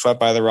 getting swept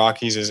by the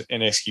Rockies is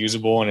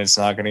inexcusable, and it's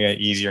not going to get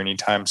easier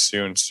anytime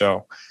soon.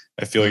 So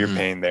I feel your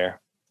pain there.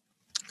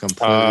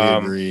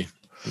 Completely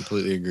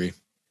agree.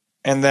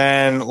 And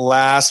then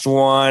last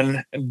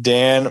one,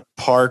 Dan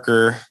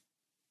Parker.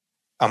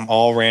 I'm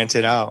all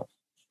ranted out.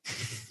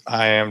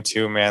 I am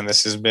too, man.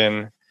 This has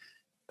been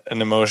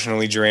an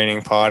emotionally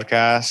draining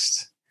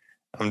podcast.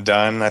 I'm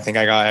done. I think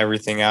I got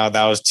everything out.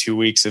 That was 2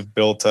 weeks of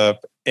built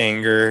up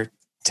anger,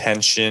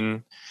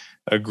 tension,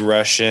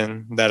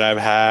 aggression that I've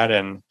had.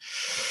 And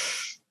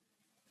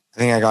I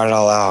think I got it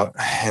all out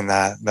in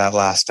that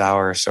last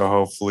hour. So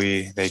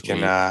hopefully they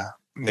can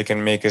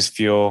make us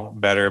feel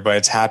better. But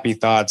it's happy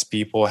thoughts,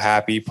 people.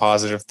 Happy,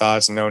 positive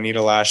thoughts. No need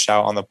to lash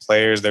out on the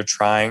players. They're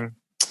trying.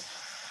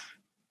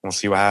 We'll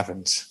see what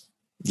happens.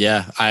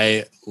 Yeah,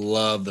 I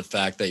love the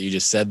fact that you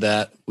just said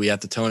that. We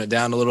have to tone it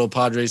down a little,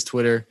 Padres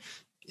Twitter.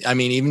 I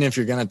mean, even if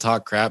you're going to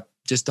talk crap,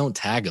 just don't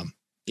tag them.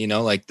 You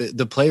know, like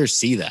the players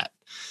see that.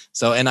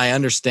 So, and I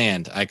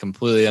understand. I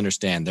completely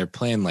understand. They're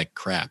playing like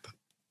crap.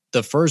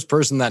 The first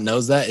person that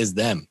knows that is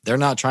them. They're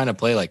not trying to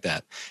play like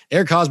that.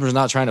 Eric Hosmer's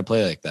not trying to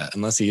play like that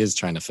unless he is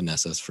trying to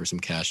finesse us for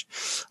some cash.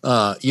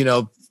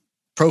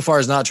 Profar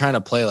is not trying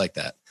to play like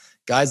that.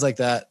 Guys like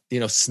that,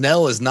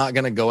 Snell is not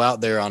going to go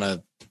out there on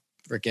a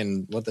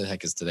freaking, what the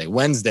heck is today?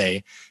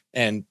 Wednesday,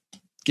 and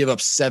give up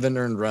 7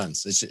 earned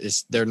runs.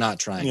 It's they're not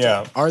trying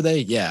to. Are they?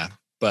 Yeah.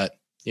 But,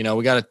 we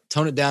got to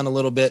tone it down a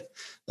little bit.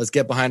 Let's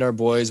get behind our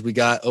boys. We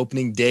got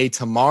opening day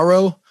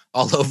tomorrow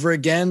all over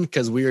again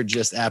because we are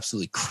just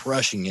absolutely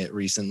crushing it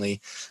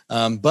recently.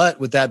 But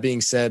with that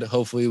being said,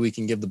 hopefully we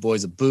can give the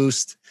boys a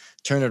boost,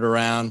 turn it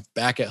around,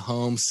 back at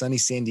home, sunny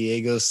San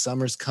Diego.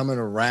 Summer's coming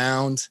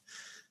around.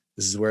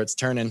 This is where it's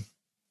turning.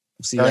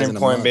 We'll see you guys in a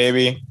month. Turning point,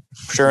 baby.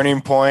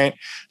 Turning point.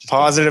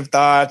 Positive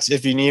thoughts.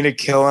 If you need to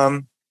kill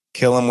them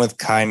with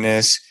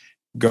kindness.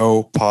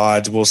 Go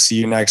Pods. We'll see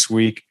you next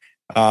week.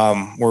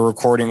 We're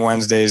recording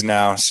Wednesdays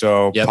now,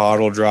 so Pod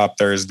will drop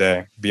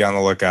Thursday. Be on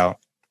the lookout.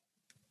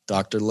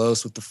 Dr.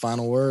 Los with the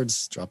final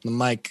words. Dropping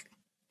the mic.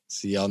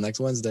 See y'all next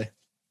Wednesday.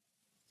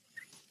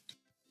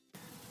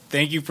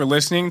 Thank you for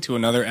listening to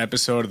another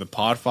episode of the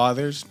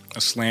Padfathers,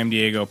 a Slam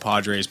Diego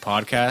Padres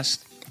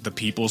podcast, the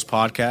People's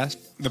Podcast.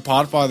 The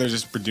Padfathers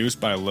is produced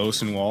by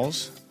Los and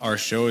Walls. Our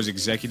show is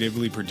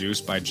executively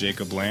produced by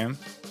Jacob Lamb.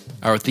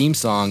 Our theme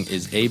song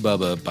is A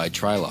Bubba by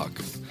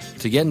Trilock.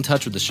 To get in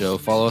touch with the show,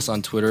 follow us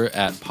on Twitter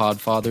at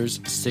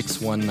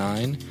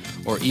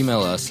podfathers619 or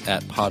email us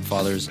at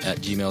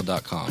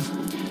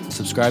podfathers@gmail.com.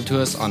 Subscribe to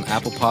us on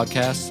Apple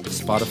Podcasts,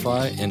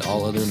 Spotify, and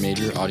all other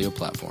major audio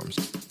platforms.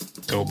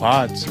 Go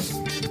Pods.